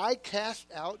 I cast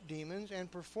out demons and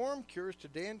perform cures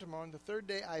today and tomorrow, and the third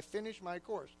day I finish my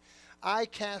course. I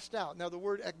cast out. Now the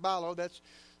word ekbalo, that's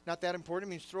not that important.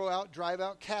 It means throw out, drive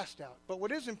out, cast out. But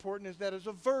what is important is that there's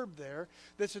a verb there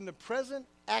that's in the present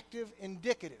active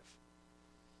indicative.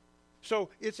 So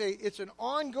it's an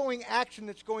ongoing action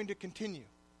that's going to continue.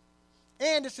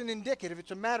 And it's an indicative. It's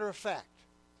a matter of fact.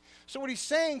 So what he's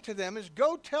saying to them is,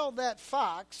 go tell that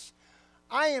fox,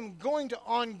 I am going to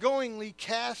ongoingly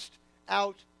cast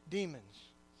out demons.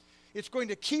 It's going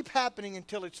to keep happening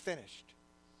until it's finished.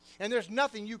 And there's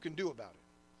nothing you can do about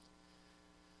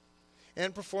it.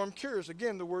 And perform cures.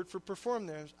 Again, the word for perform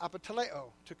there is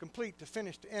apoteleo, to complete, to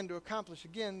finish, to end, to accomplish.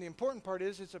 Again, the important part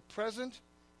is it's a present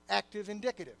active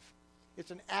indicative. It's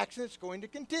an action that's going to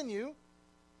continue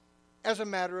as a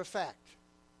matter of fact.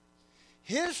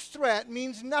 His threat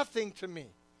means nothing to me,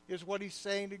 is what he's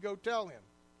saying to go tell him.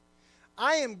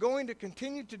 I am going to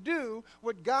continue to do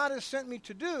what God has sent me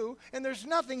to do, and there's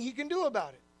nothing he can do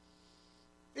about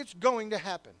it. It's going to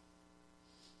happen.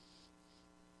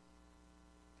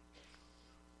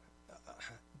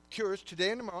 Cures today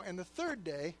and tomorrow, and the third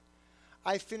day,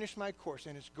 I finish my course,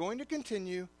 and it's going to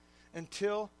continue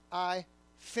until I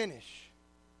finish.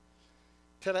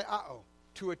 Teleao,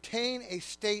 to attain a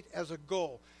state as a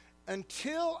goal.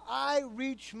 Until I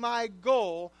reach my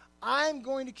goal, I'm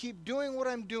going to keep doing what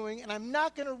I'm doing, and I'm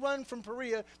not going to run from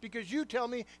Perea because you tell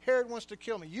me Herod wants to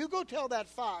kill me. You go tell that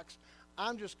fox,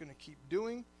 I'm just going to keep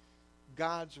doing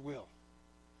God's will.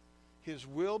 His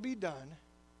will be done,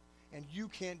 and you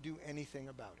can't do anything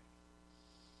about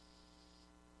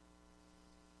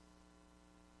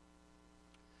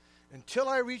it. Until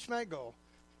I reach my goal,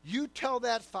 you tell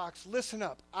that fox, listen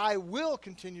up, I will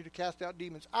continue to cast out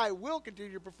demons. I will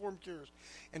continue to perform cures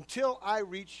until I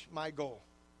reach my goal.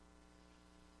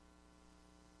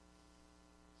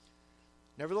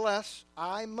 Nevertheless,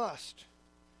 I must,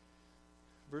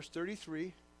 verse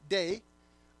 33, day,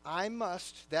 I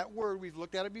must, that word, we've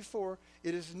looked at it before,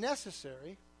 it is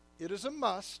necessary, it is a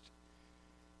must,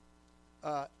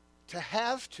 to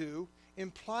have to,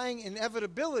 implying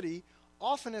inevitability,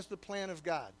 often as the plan of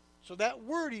God. So that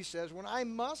word, he says, when I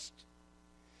must,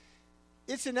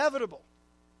 it's inevitable.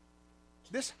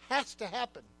 This has to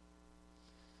happen.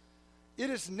 It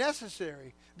is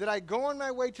necessary that I go on my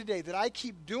way today, that I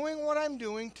keep doing what I'm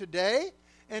doing today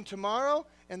and tomorrow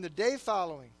and the day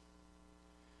following.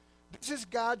 This is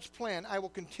God's plan. I will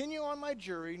continue on my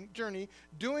journey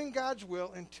doing God's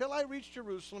will until I reach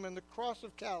Jerusalem and the Cross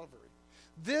of Calvary.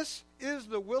 This is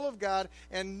the will of God,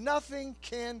 and nothing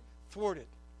can thwart it.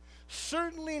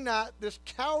 Certainly not this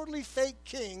cowardly fake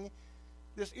king,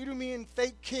 this Idumean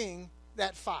fake king,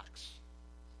 that fox.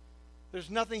 There's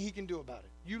nothing he can do about it.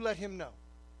 You let him know.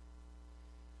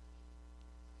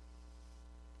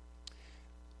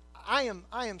 I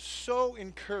am so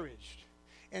encouraged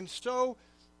and so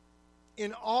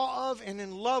in awe of and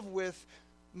in love with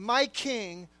my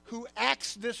king who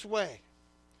acts this way,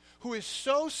 who is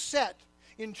so set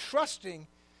in trusting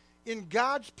in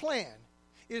God's plan,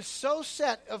 is so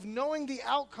set of knowing the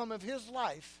outcome of his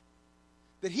life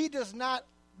that he does not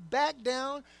back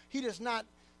down, he does not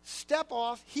step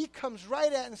off, he comes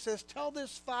right at and says, tell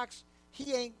this fox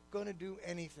he ain't going to do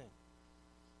anything.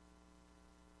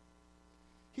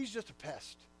 He's just a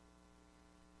pest.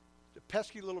 A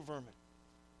pesky little vermin.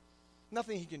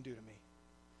 Nothing he can do to me.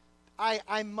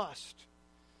 I must.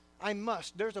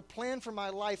 There's a plan for my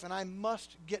life, and I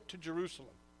must get to Jerusalem.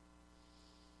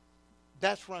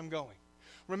 That's where I'm going.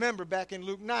 Remember, back in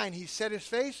Luke 9, he set his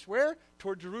face where?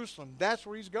 Toward Jerusalem. That's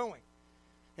where he's going.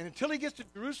 And until he gets to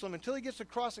Jerusalem, until he gets to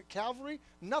Cross at Calvary,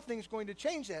 nothing's going to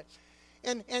change that.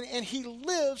 And he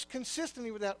lives consistently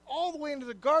with that all the way into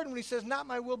the garden when he says, not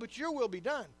my will, but your will be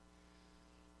done.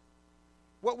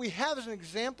 What we have is an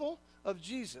example of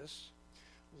Jesus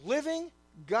living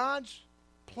God's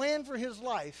plan for his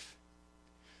life,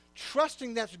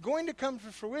 trusting that's going to come to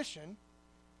fruition,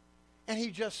 and he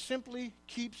just simply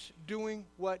keeps doing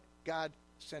what God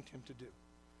sent him to do.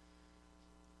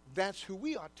 that's who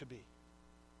we ought to be.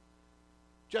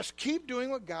 Just keep doing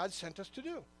what God sent us to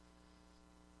do.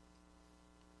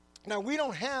 Now, we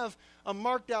don't have a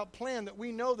marked out plan that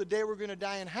we know the day we're going to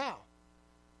die and how.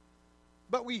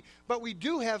 But we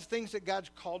do have things that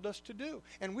God's called us to do.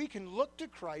 And we can look to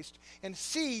Christ and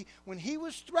see when he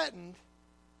was threatened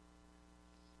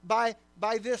by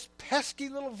this pesky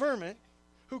little vermin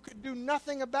who could do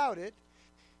nothing about it,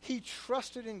 he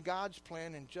trusted in God's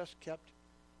plan and just kept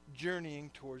journeying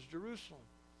towards Jerusalem.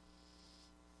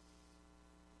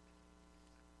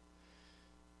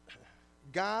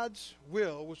 God's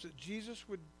will was that Jesus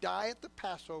would die at the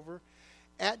Passover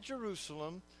at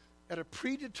Jerusalem at a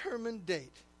predetermined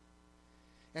date.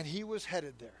 And he was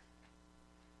headed there.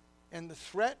 And the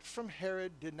threat from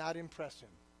Herod did not impress him.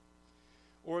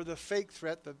 Or the fake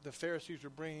threat that the Pharisees were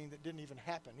bringing that didn't even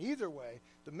happen. Either way,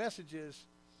 the message is,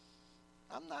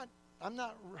 I'm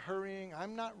not hurrying,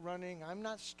 I'm not running, I'm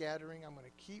not scattering. I'm going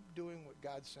to keep doing what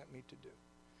God sent me to do.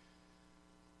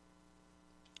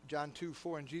 John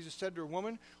 2:4, and Jesus said to her,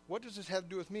 woman, what does this have to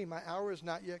do with me? My hour has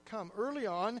not yet come. Early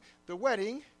on, the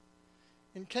wedding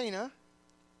in Cana,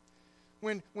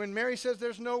 when Mary says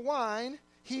there's no wine,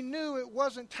 he knew it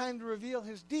wasn't time to reveal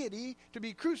his deity to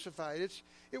be crucified.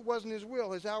 It wasn't his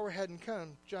will. His hour hadn't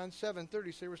come. John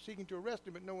 7:30, they were seeking to arrest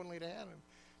him, but no one laid a hand on him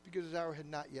because his hour had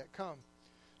not yet come.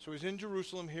 So he's in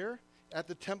Jerusalem here at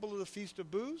the temple of the Feast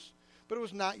of Booths, but it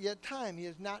was not yet time. He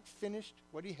has not finished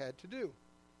what he had to do.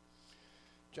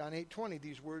 John 8:20,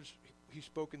 these words he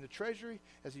spoke in the treasury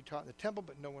as he taught in the temple,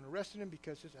 but no one arrested him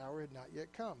because his hour had not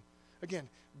yet come. Again,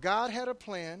 God had a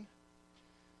plan,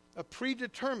 a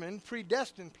predetermined,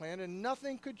 predestined plan, and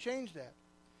nothing could change that.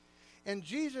 And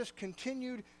Jesus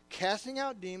continued casting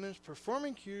out demons,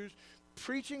 performing cures,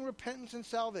 preaching repentance and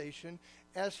salvation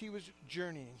as he was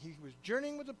journeying. He was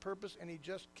journeying with a purpose, and he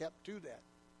just kept to that.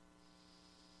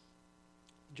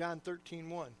 John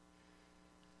 13:1.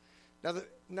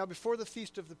 Now before the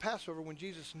feast of the Passover, when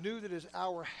Jesus knew that his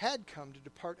hour had come to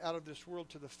depart out of this world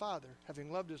to the Father,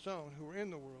 having loved his own who were in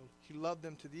the world, he loved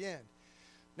them to the end.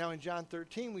 Now in John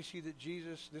 13, we see that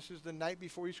Jesus, this is the night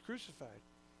before he's crucified,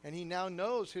 and he now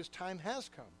knows his time has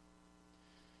come.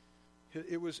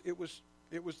 It was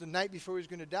the night before he was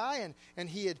going to die, and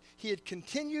he had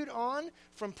continued on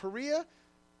from Perea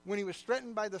when he was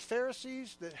threatened by the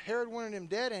Pharisees that Herod wanted him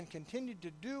dead, and continued to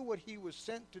do what he was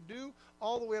sent to do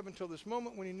all the way up until this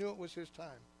moment when he knew it was his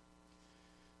time.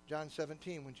 John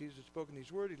 17, when Jesus had spoken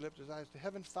these words, he lifted his eyes to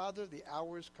heaven. Father, the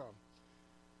hour has come.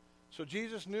 So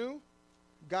Jesus knew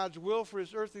God's will for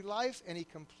his earthly life, and he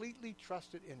completely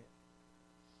trusted in it.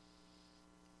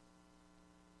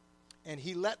 And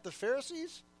he let the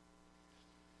Pharisees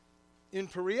in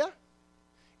Perea,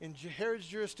 in Herod's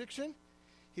jurisdiction,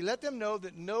 he let them know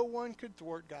that no one could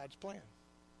thwart God's plan.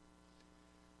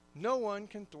 No one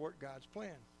can thwart God's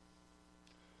plan.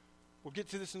 We'll get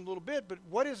to this in a little bit, but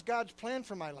what is God's plan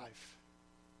for my life?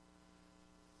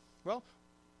 Well,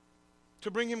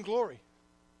 to bring him glory,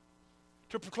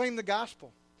 to proclaim the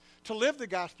gospel, to live the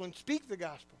gospel and speak the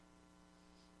gospel.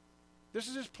 This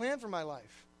is his plan for my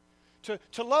life.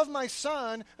 To love my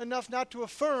son enough not to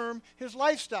affirm his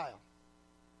lifestyle.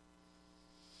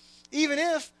 Even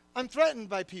if I'm threatened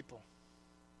by people.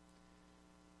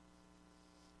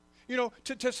 You know,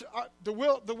 the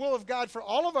will of God for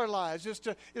all of our lives is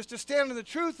to stand in the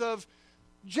truth of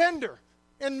gender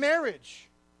and marriage,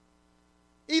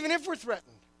 even if we're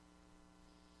threatened.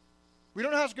 We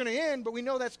don't know how it's going to end, but we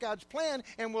know that's God's plan,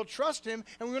 and we'll trust him,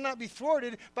 and we will not be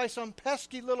thwarted by some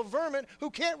pesky little vermin who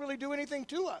can't really do anything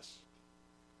to us.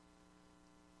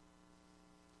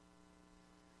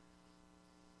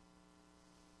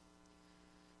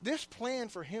 This plan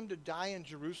for him to die in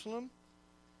Jerusalem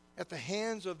at the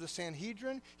hands of the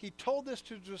Sanhedrin, he told this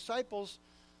to the disciples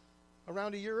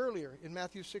around a year earlier in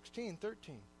Matthew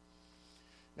 16:13.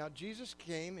 Now Jesus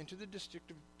came into the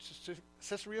district of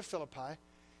Caesarea Philippi.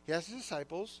 He asked his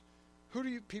disciples, who do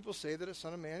you people say that a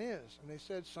son of man is? And they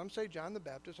said, some say John the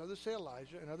Baptist, others say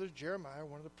Elijah, and others Jeremiah,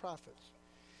 one of the prophets.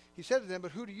 He said to them,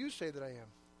 but who do you say that I am?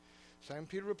 Simon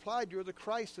Peter replied, you are the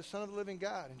Christ, the Son of the living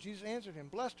God. And Jesus answered him,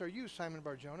 blessed are you, Simon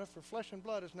Bar-Jonah, for flesh and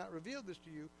blood has not revealed this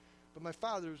to you, but my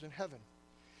Father who is in heaven.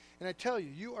 And I tell you,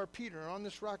 you are Peter, and on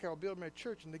this rock I will build my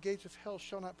church, and the gates of hell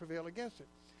shall not prevail against it.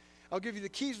 I'll give you the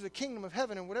keys of the kingdom of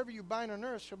heaven, and whatever you bind on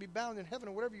earth shall be bound in heaven,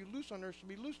 and whatever you loose on earth shall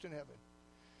be loosed in heaven.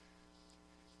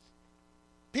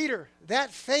 Peter,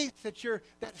 that faith that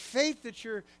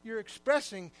you're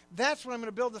expressing, that's what I'm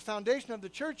going to build the foundation of the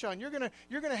church on. You're going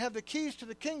to have the keys to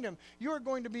the kingdom. You are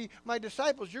going to be my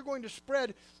disciples. You're going to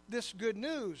spread this good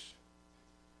news.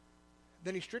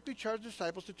 Then he strictly charged the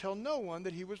disciples to tell no one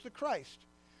that he was the Christ.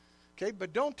 Okay,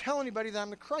 but don't tell anybody that I'm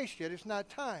the Christ yet. It's not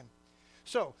time.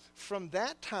 So, from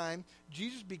that time,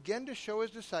 Jesus began to show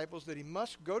his disciples that he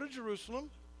must go to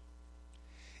Jerusalem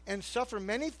and suffer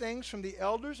many things from the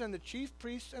elders and the chief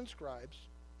priests and scribes,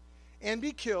 and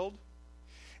be killed,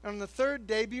 and on the third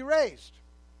day be raised.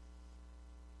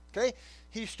 Okay?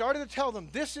 He started to tell them,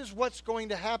 this is what's going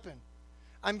to happen.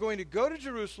 I'm going to go to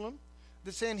Jerusalem.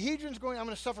 The Sanhedrin's I'm going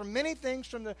to suffer many things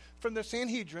from the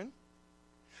Sanhedrin.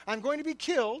 I'm going to be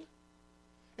killed,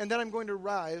 and then I'm going to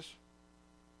rise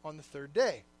on the third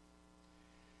day.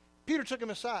 Peter took him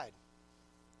aside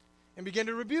and began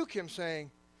to rebuke him, saying,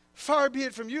 far be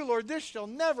it from you, Lord, this shall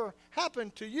never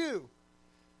happen to you.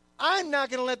 I'm not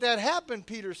going to let that happen,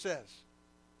 Peter says.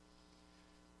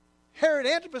 Herod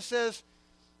Antipas says,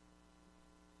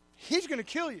 he's going to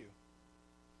kill you.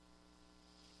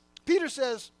 Peter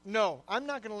says, no, I'm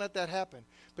not going to let that happen.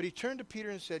 But he turned to Peter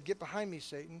and said, get behind me,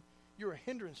 Satan. You're a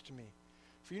hindrance to me.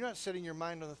 For you're not setting your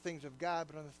mind on the things of God,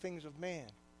 but on the things of man.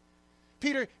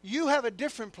 Peter, you have a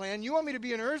different plan. You want me to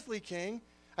be an earthly king.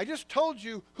 I just told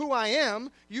you who I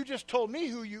am. You just told me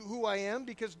who I am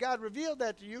because God revealed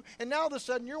that to you. And now all of a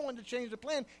sudden you're wanting to change the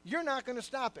plan. You're not going to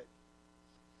stop it.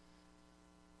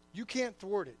 You can't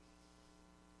thwart it.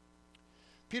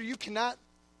 Peter, you cannot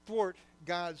thwart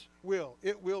God's will.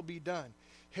 It will be done.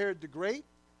 Herod the Great,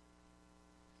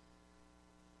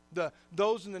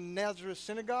 those in the Nazareth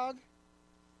synagogue,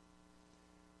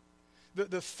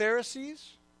 the Pharisees,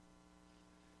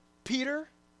 Peter,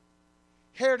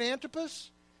 Herod Antipas,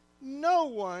 no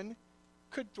one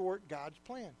could thwart God's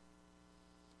plan.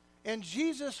 And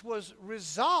Jesus was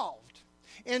resolved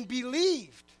and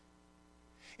believed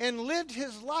and lived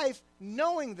his life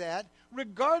knowing that,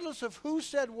 regardless of who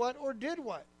said what or did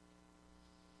what.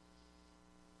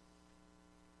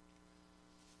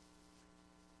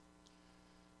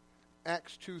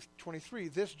 Acts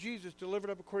 2:23, this Jesus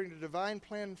delivered up according to divine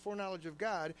plan and foreknowledge of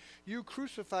God, you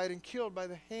crucified and killed by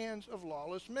the hands of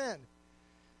lawless men.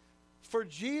 For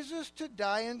Jesus to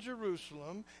die in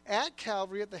Jerusalem at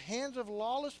Calvary at the hands of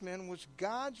lawless men was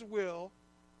God's will,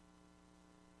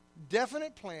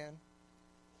 definite plan,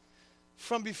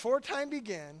 from before time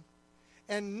began,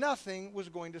 and nothing was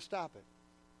going to stop it.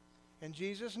 And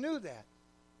Jesus knew that.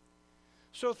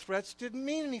 So threats didn't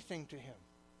mean anything to him.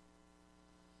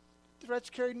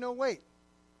 Threats carried no weight.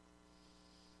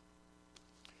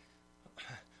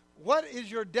 What is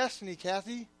your destiny,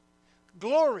 Kathy?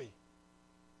 Glory.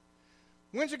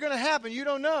 When's it going to happen? You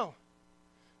don't know.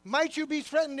 Might you be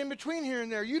threatened in between here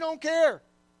and there? You don't care.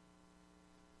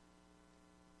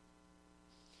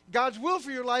 God's will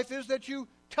for your life is that you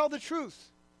tell the truth,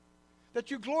 that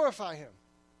you glorify him,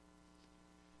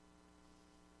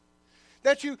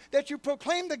 that you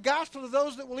proclaim the gospel to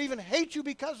those that will even hate you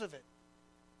because of it.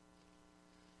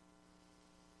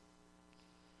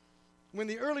 When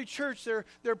the early church,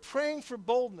 they're praying for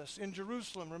boldness in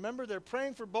Jerusalem. Remember, they're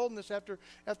praying for boldness after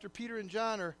Peter and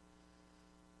John are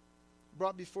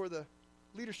brought before the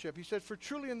leadership. He said, for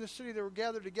truly in this city they were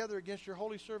gathered together against your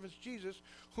holy servant Jesus,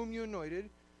 whom you anointed.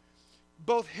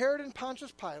 Both Herod and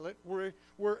Pontius Pilate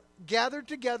were gathered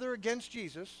together against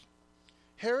Jesus.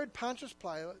 Herod, Pontius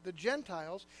Pilate, the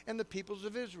Gentiles, and the peoples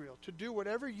of Israel, to do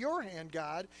whatever your hand,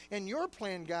 God, and your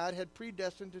plan, God, had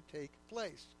predestined to take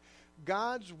place.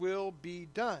 God's will be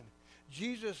done.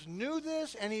 Jesus knew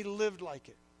this, and he lived like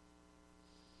it.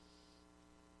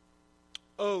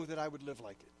 Oh, that I would live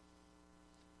like it.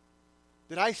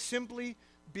 That I simply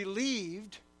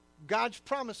believed God's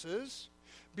promises,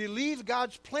 believed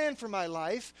God's plan for my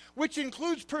life, which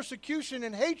includes persecution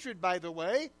and hatred, by the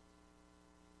way.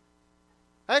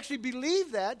 I actually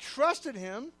believed that, trusted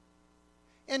him,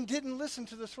 and didn't listen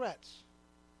to the threats.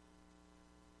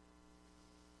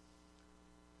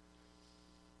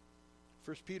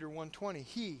 1 Peter 1:20,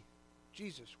 he,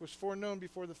 Jesus, was foreknown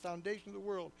before the foundation of the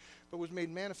world, but was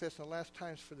made manifest in the last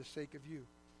times for the sake of you.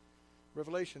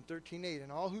 Revelation 13:8,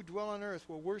 and all who dwell on earth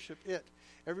will worship it.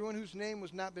 Everyone whose name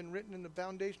was not been written in the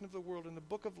foundation of the world in the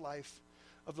book of life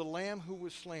of the Lamb who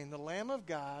was slain, the Lamb of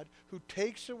God who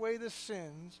takes away the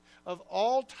sins of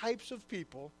all types of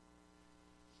people,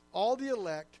 all the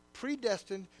elect,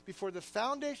 predestined before the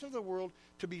foundation of the world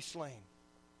to be slain.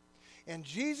 And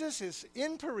Jesus is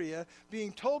in Perea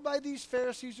being told by these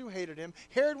Pharisees who hated him,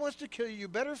 Herod wants to kill you, you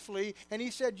better flee. And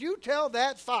he said, you tell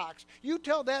that fox, you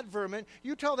tell that vermin,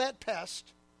 you tell that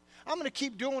pest, I'm going to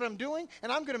keep doing what I'm doing,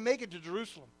 and I'm going to make it to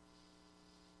Jerusalem.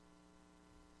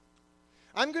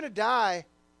 I'm going to die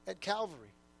at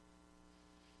Calvary.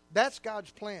 That's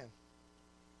God's plan.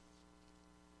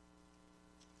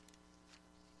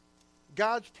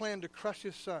 God's plan to crush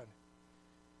his son,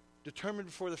 determined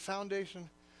before the foundation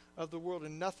of the world,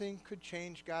 and nothing could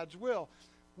change God's will.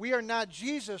 We are not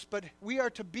Jesus, but we are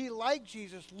to be like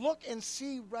Jesus. Look and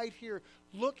see right here.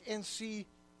 Look and see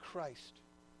Christ.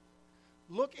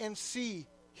 Look and see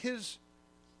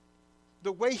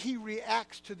the way he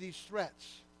reacts to these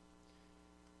threats.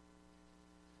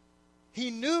 He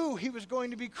knew he was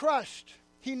going to be crushed.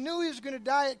 He knew he was going to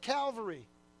die at Calvary.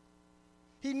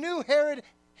 He knew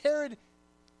Herod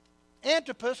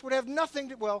Antipas would have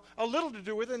a little to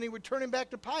do with it, and he would turn him back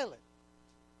to Pilate.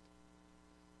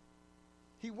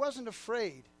 He wasn't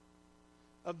afraid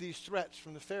of these threats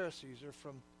from the Pharisees or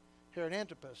from Herod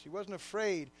Antipas. He wasn't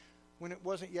afraid when it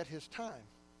wasn't yet his time.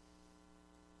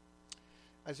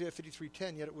 Isaiah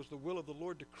 53:10, yet it was the will of the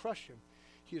Lord to crush him.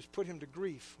 He has put him to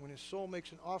grief. When his soul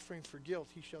makes an offering for guilt,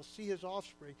 he shall see his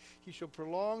offspring. He shall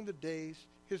prolong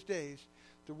his days.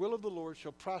 The will of the Lord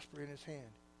shall prosper in his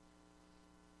hand.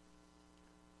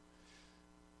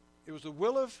 It was the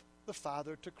will of the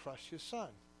Father to crush his Son,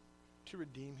 to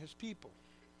redeem his people.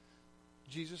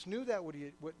 Jesus knew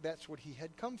that's what he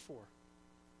had come for.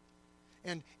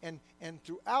 And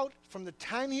throughout, from the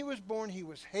time he was born, he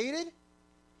was hated,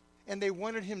 and they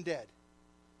wanted him dead.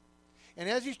 And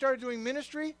as he started doing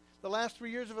ministry, the last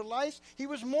 3 years of his life, he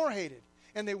was more hated,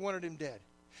 and they wanted him dead.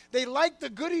 They liked the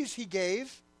goodies he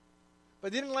gave,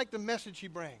 but they didn't like the message he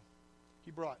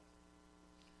brought.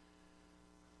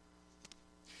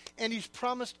 And he's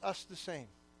promised us the same.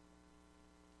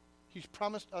 He's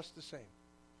promised us the same.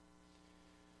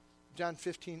 John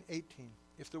 15:18.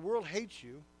 If the world hates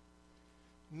you,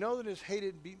 know that it has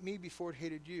hated me before it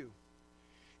hated you.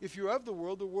 If you are of the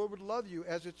world would love you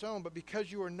as its own. But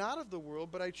because you are not of the world,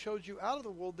 but I chose you out of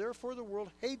the world, therefore the world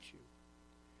hates you.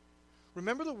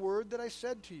 Remember the word that I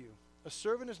said to you. A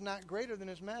servant is not greater than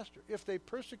his master. If they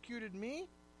persecuted me,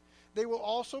 they will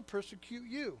also persecute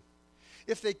you.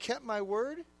 If they kept my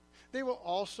word, they will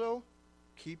also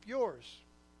keep yours.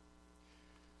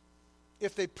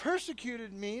 If they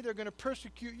persecuted me, they're going to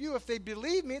persecute you. If they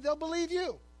believe me, they'll believe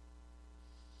you.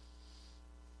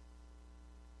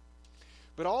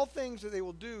 But all things that they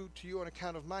will do to you on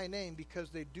account of my name, because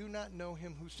they do not know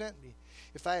him who sent me.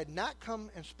 If I had not come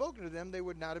and spoken to them, they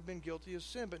would not have been guilty of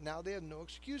sin, but now they have no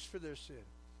excuse for their sin.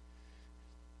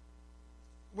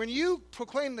 When you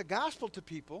proclaim the gospel to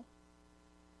people,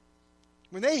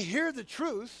 when they hear the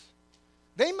truth,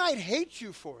 they might hate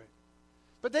you for it,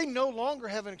 but they no longer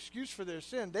have an excuse for their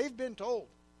sin. They've been told.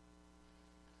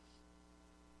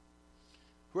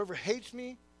 Whoever hates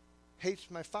me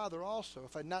hates my Father also.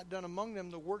 If I had not done among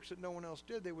them the works that no one else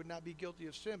did, they would not be guilty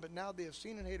of sin. But now they have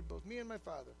seen and hated both me and my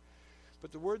Father.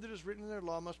 But the word that is written in their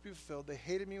law must be fulfilled. They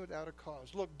hated me without a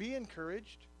cause. Look, be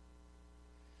encouraged.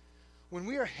 When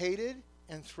we are hated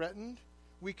and threatened,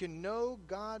 we can know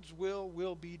God's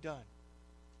will be done.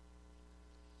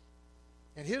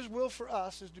 And his will for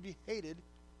us is to be hated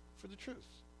for the truth,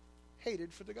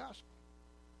 hated for the gospel.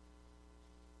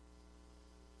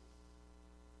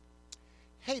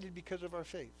 Hated because of our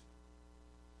faith.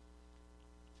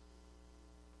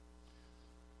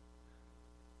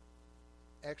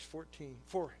 Acts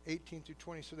 4:18 through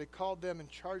 20. So they called them and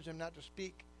charged them not to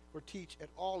speak or teach at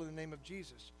all in the name of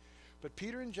Jesus. But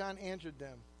Peter and John answered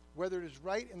them, whether it is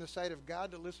right in the sight of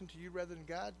God to listen to you rather than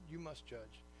God, you must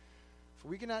judge. For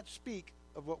we cannot speak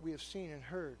of what we have seen and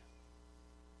heard.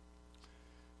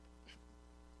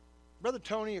 Brother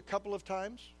Tony, a couple of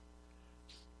times,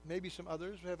 maybe some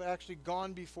others, have actually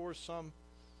gone before some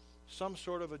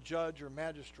sort of a judge or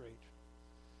magistrate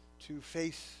to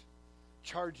face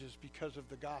charges because of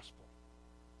the gospel.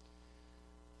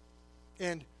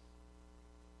 And,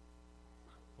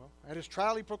 at his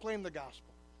trial he proclaimed the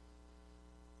gospel.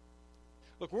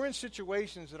 Look, we're in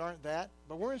situations that aren't that,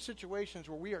 but we're in situations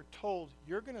where we are told,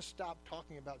 you're going to stop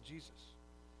talking about Jesus.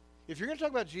 If you're going to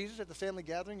talk about Jesus at the family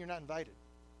gathering, you're not invited.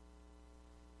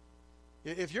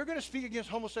 If you're going to speak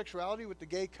against homosexuality with the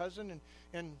gay cousin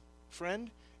and friend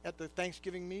at the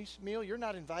Thanksgiving meal, you're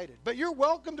not invited. But you're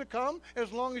welcome to come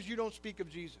as long as you don't speak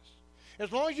of Jesus.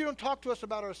 As long as you don't talk to us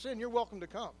about our sin, you're welcome to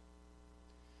come.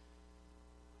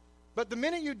 But the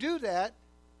minute you do that,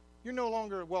 you're no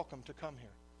longer welcome to come here.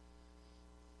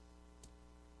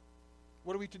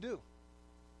 What are we to do?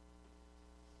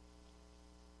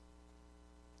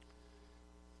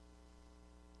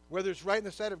 Whether it's right in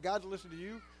the sight of God to listen to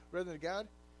you rather than to God,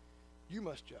 you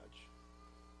must judge.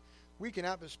 We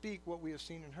cannot but speak what we have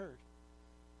seen and heard.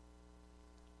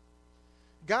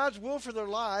 God's will for their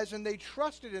lives, and they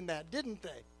trusted in that, didn't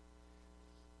they?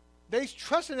 They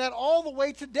trusted in that all the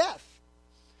way to death,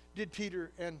 did Peter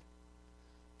and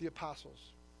the apostles.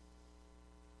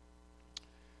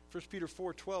 1 Peter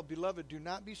 4:12, Beloved, do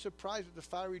not be surprised at the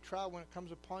fiery trial when it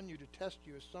comes upon you to test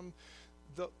you, as some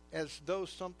as though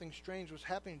something strange was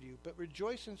happening to you, but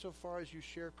rejoice insofar as you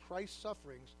share Christ's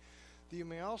sufferings, that you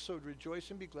may also rejoice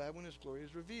and be glad when his glory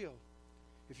is revealed.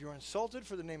 If you are insulted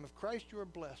for the name of Christ, you are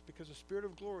blessed, because the Spirit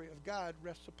of glory of God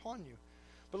rests upon you.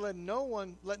 But let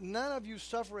none of you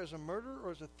suffer as a murderer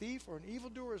or as a thief or an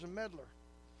evildoer or as a meddler.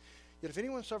 Yet if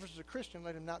anyone suffers as a Christian,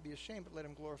 let him not be ashamed, but let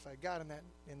him glorify God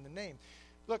in the name.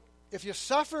 Look, if you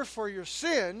suffer for your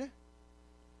sin,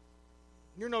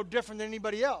 you're no different than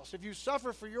anybody else. If you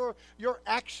suffer for your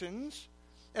actions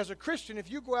as a Christian,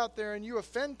 if you go out there and you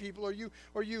offend people, or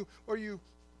you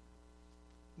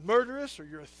murderous, or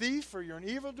you're a thief, or you're an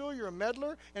evildoer, you're a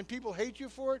meddler, and people hate you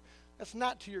for it, that's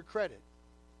not to your credit.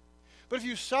 But if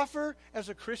you suffer as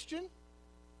a Christian,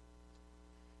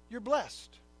 you're blessed,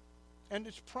 and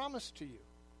it's promised to you.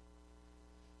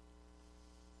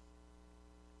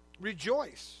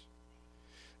 Rejoice.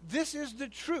 This is the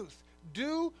truth.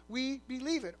 Do we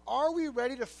believe it? Are we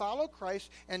ready to follow Christ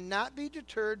and not be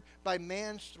deterred by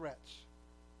man's threats?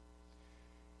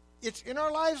 It's in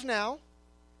our lives now.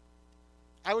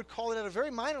 I would call it at a very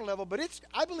minor level, but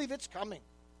I believe it's coming.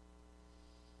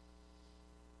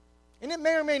 And it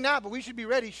may or may not, but we should be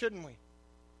ready, shouldn't we?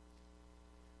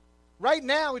 Right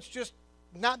now, it's just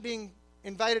not being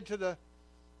invited to the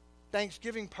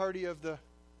Thanksgiving party of the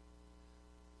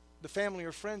family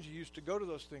or friends you used to go to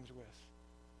those things with.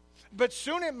 But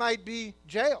soon it might be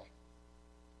jail.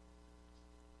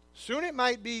 Soon it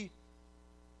might be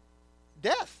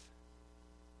death.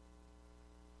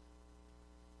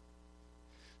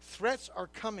 Threats are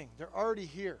coming. They're already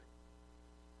here.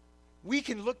 We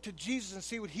can look to Jesus and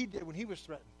see what he did when he was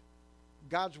threatened.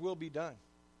 God's will be done.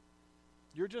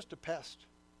 You're just a pest.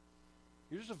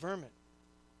 You're just a vermin.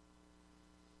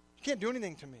 You can't do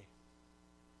anything to me.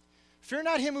 Fear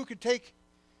not him who could take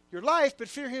your life, but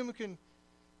fear him who can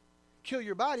kill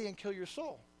your body and kill your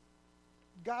soul.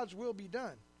 God's will be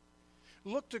done.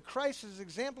 Look to Christ as an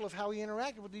example of how he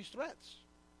interacted with these threats.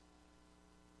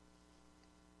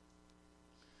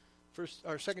 2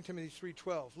 Timothy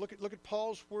 3:12. Look at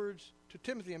Paul's words to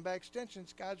Timothy, and by extension,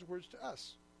 it's God's words to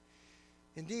us.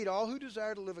 Indeed, all who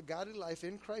desire to live a godly life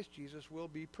in Christ Jesus will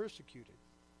be persecuted.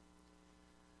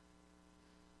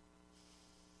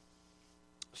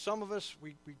 Some of us,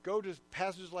 we go to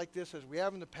passages like this as we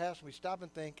have in the past, and we stop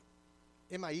and think,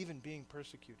 am I even being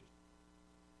persecuted?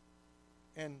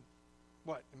 And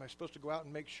what? Am I supposed to go out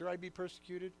and make sure I be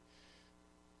persecuted?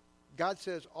 God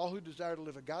says, all who desire to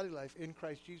live a godly life in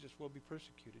Christ Jesus will be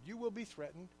persecuted. You will be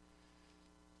threatened.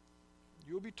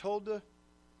 You will be told to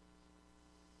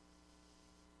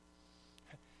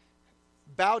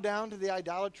bow down to the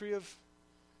idolatry of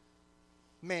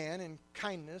man and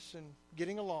kindness and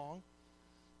getting along.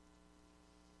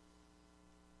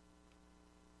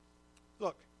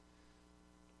 Look,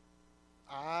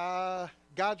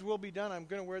 God's will be done. I'm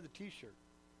going to wear the t-shirt.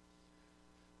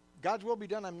 God's will be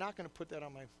done. I'm not going to put that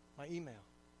on my email.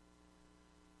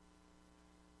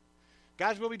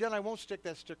 God's will be done. I won't stick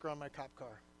that sticker on my cop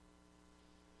car.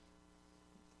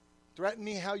 Threaten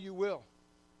me how you will.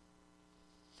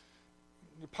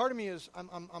 Part of me is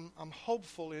I'm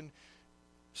hopeful in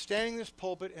standing in this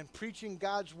pulpit and preaching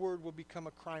God's word will become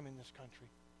a crime in this country.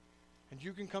 And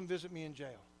you can come visit me in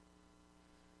jail.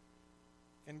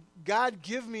 And God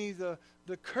give me the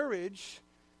courage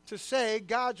to say,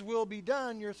 God's will be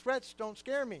done. Your threats don't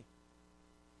scare me.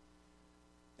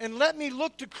 And let me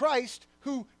look to Christ,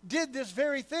 who did this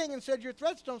very thing and said, your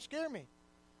threats don't scare me.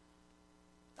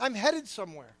 I'm headed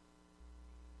somewhere.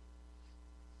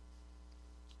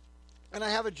 And I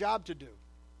have a job to do.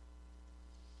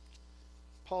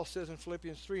 Paul says in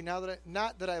Philippians 3,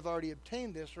 not that I've already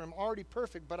obtained this or I'm already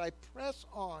perfect, but I press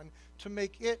on to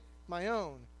make it my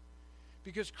own,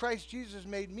 because Christ Jesus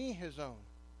made me his own.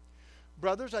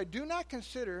 Brothers, I do not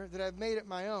consider that I've made it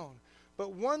my own,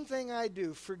 but one thing I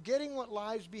do, forgetting what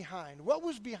lies behind. What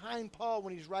was behind Paul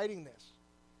when he's writing this?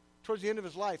 Towards the end of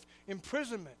his life.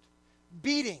 Imprisonment,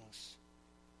 beatings,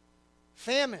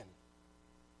 famine,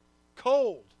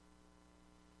 cold,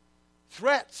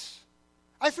 threats.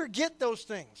 I forget those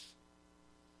things.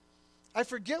 I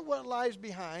forget what lies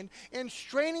behind and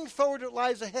straining forward what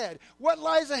lies ahead. What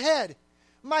lies ahead?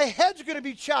 My head's going to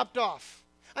be chopped off.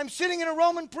 I'm sitting in a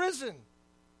Roman prison.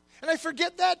 And I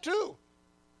forget that too.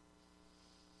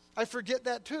 I forget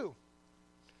that too.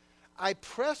 I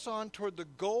press on toward the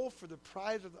goal for the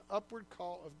prize of the upward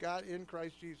call of God in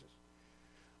Christ Jesus.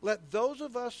 Let those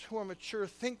of us who are mature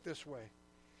think this way.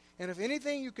 And if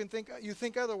anything you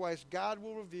think otherwise, God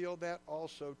will reveal that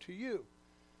also to you.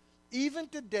 Even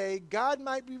today, God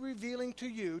might be revealing to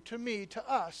you, to me, to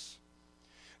us,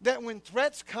 that when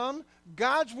threats come,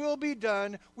 God's will be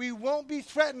done. We won't be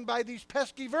threatened by these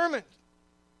pesky vermin.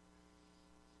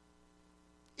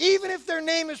 Even if their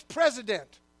name is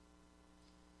president.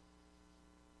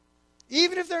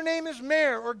 Even if their name is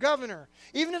mayor or governor.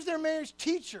 Even if their name is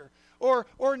teacher or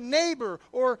neighbor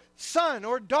or son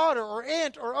or daughter or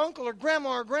aunt or uncle or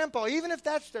grandma or grandpa. Even if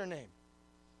that's their name.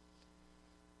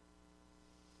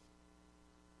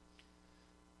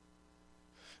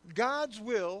 God's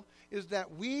will is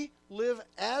that we live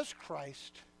as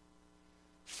Christ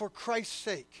for Christ's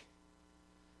sake.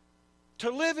 To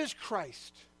live is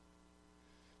Christ.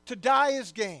 To die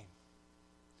is gain.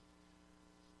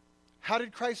 How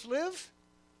did Christ live?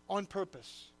 On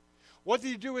purpose. What did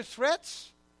he do with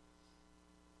threats?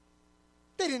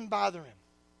 They didn't bother him.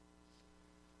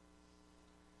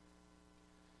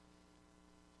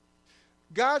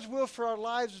 God's will for our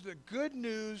lives is that good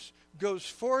news goes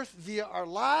forth via our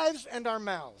lives and our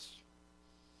mouths.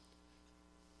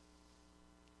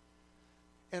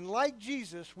 And like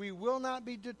Jesus, we will not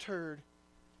be deterred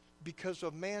because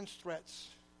of man's threats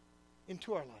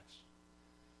into our lives.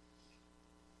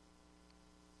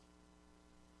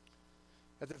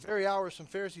 At the very hour, some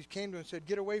Pharisees came to him and said,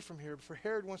 "Get away from here, for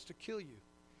Herod wants to kill you."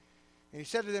 And he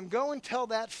said to them, "Go and tell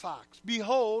that fox,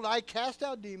 behold, I cast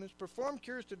out demons, perform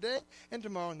cures today and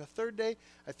tomorrow, and the third day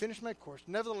I finish my course.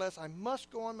 Nevertheless, I must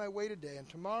go on my way today and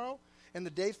tomorrow and the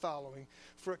day following,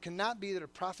 for it cannot be that a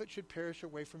prophet should perish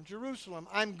away from Jerusalem.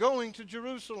 I'm going to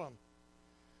Jerusalem.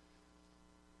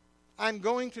 I'm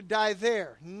going to die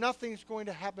there. Nothing's going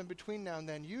to happen between now and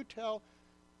then. You tell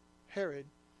Herod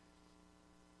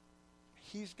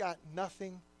he's got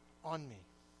nothing on me.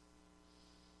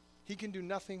 He can do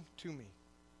nothing to me."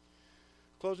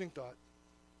 Closing thought.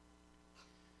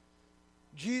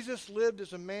 Jesus lived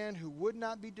as a man who would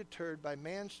not be deterred by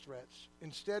man's threats,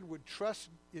 instead would trust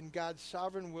in God's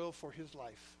sovereign will for his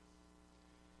life.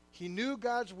 He knew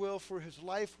God's will for his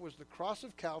life was the cross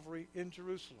of Calvary in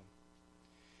Jerusalem.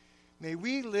 May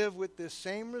we live with this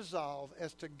same resolve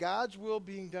as to God's will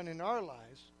being done in our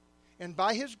lives, and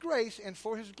by his grace and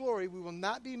for his glory, we will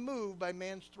not be moved by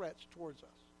man's threats towards us.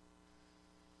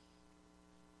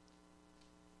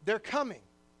 They're coming.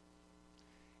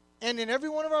 And in every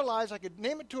one of our lives, I could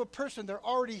name it to a person, they're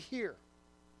already here.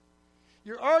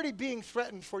 You're already being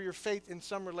threatened for your faith in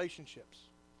some relationships,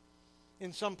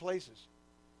 in some places.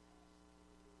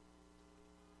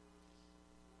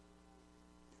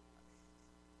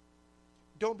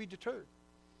 Don't be deterred.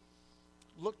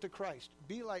 Look to Christ.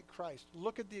 Be like Christ.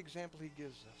 Look at the example he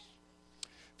gives us.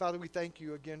 Father, we thank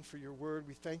you again for your word.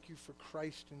 We thank you for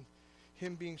Christ and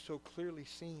him being so clearly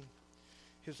seen.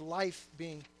 His life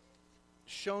being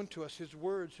shown to us, his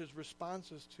words, his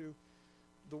responses to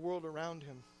the world around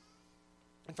him.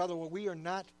 And Father, well, we are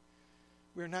not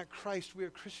Christ, we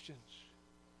are Christians.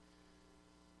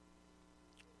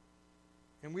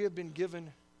 And we have been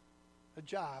given a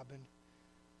job, and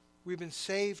we've been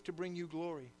saved to bring you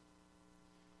glory.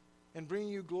 And bringing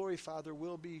you glory, Father,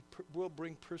 will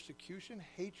bring persecution,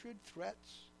 hatred,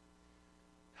 threats.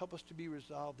 Help us to be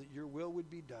resolved that your will would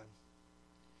be done,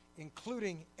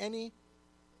 including any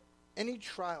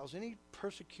trials, any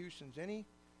persecutions, any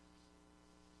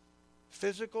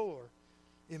physical or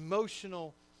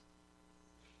emotional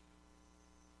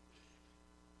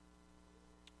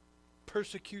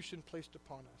persecution placed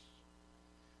upon us.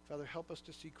 Father, help us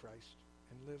to see Christ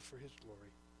and live for his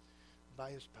glory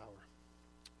by his power.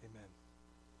 Amen.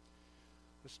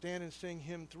 Let's stand and sing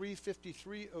hymn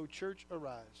 353, O Church,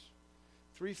 Arise.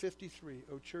 353,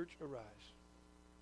 O Church, Arise.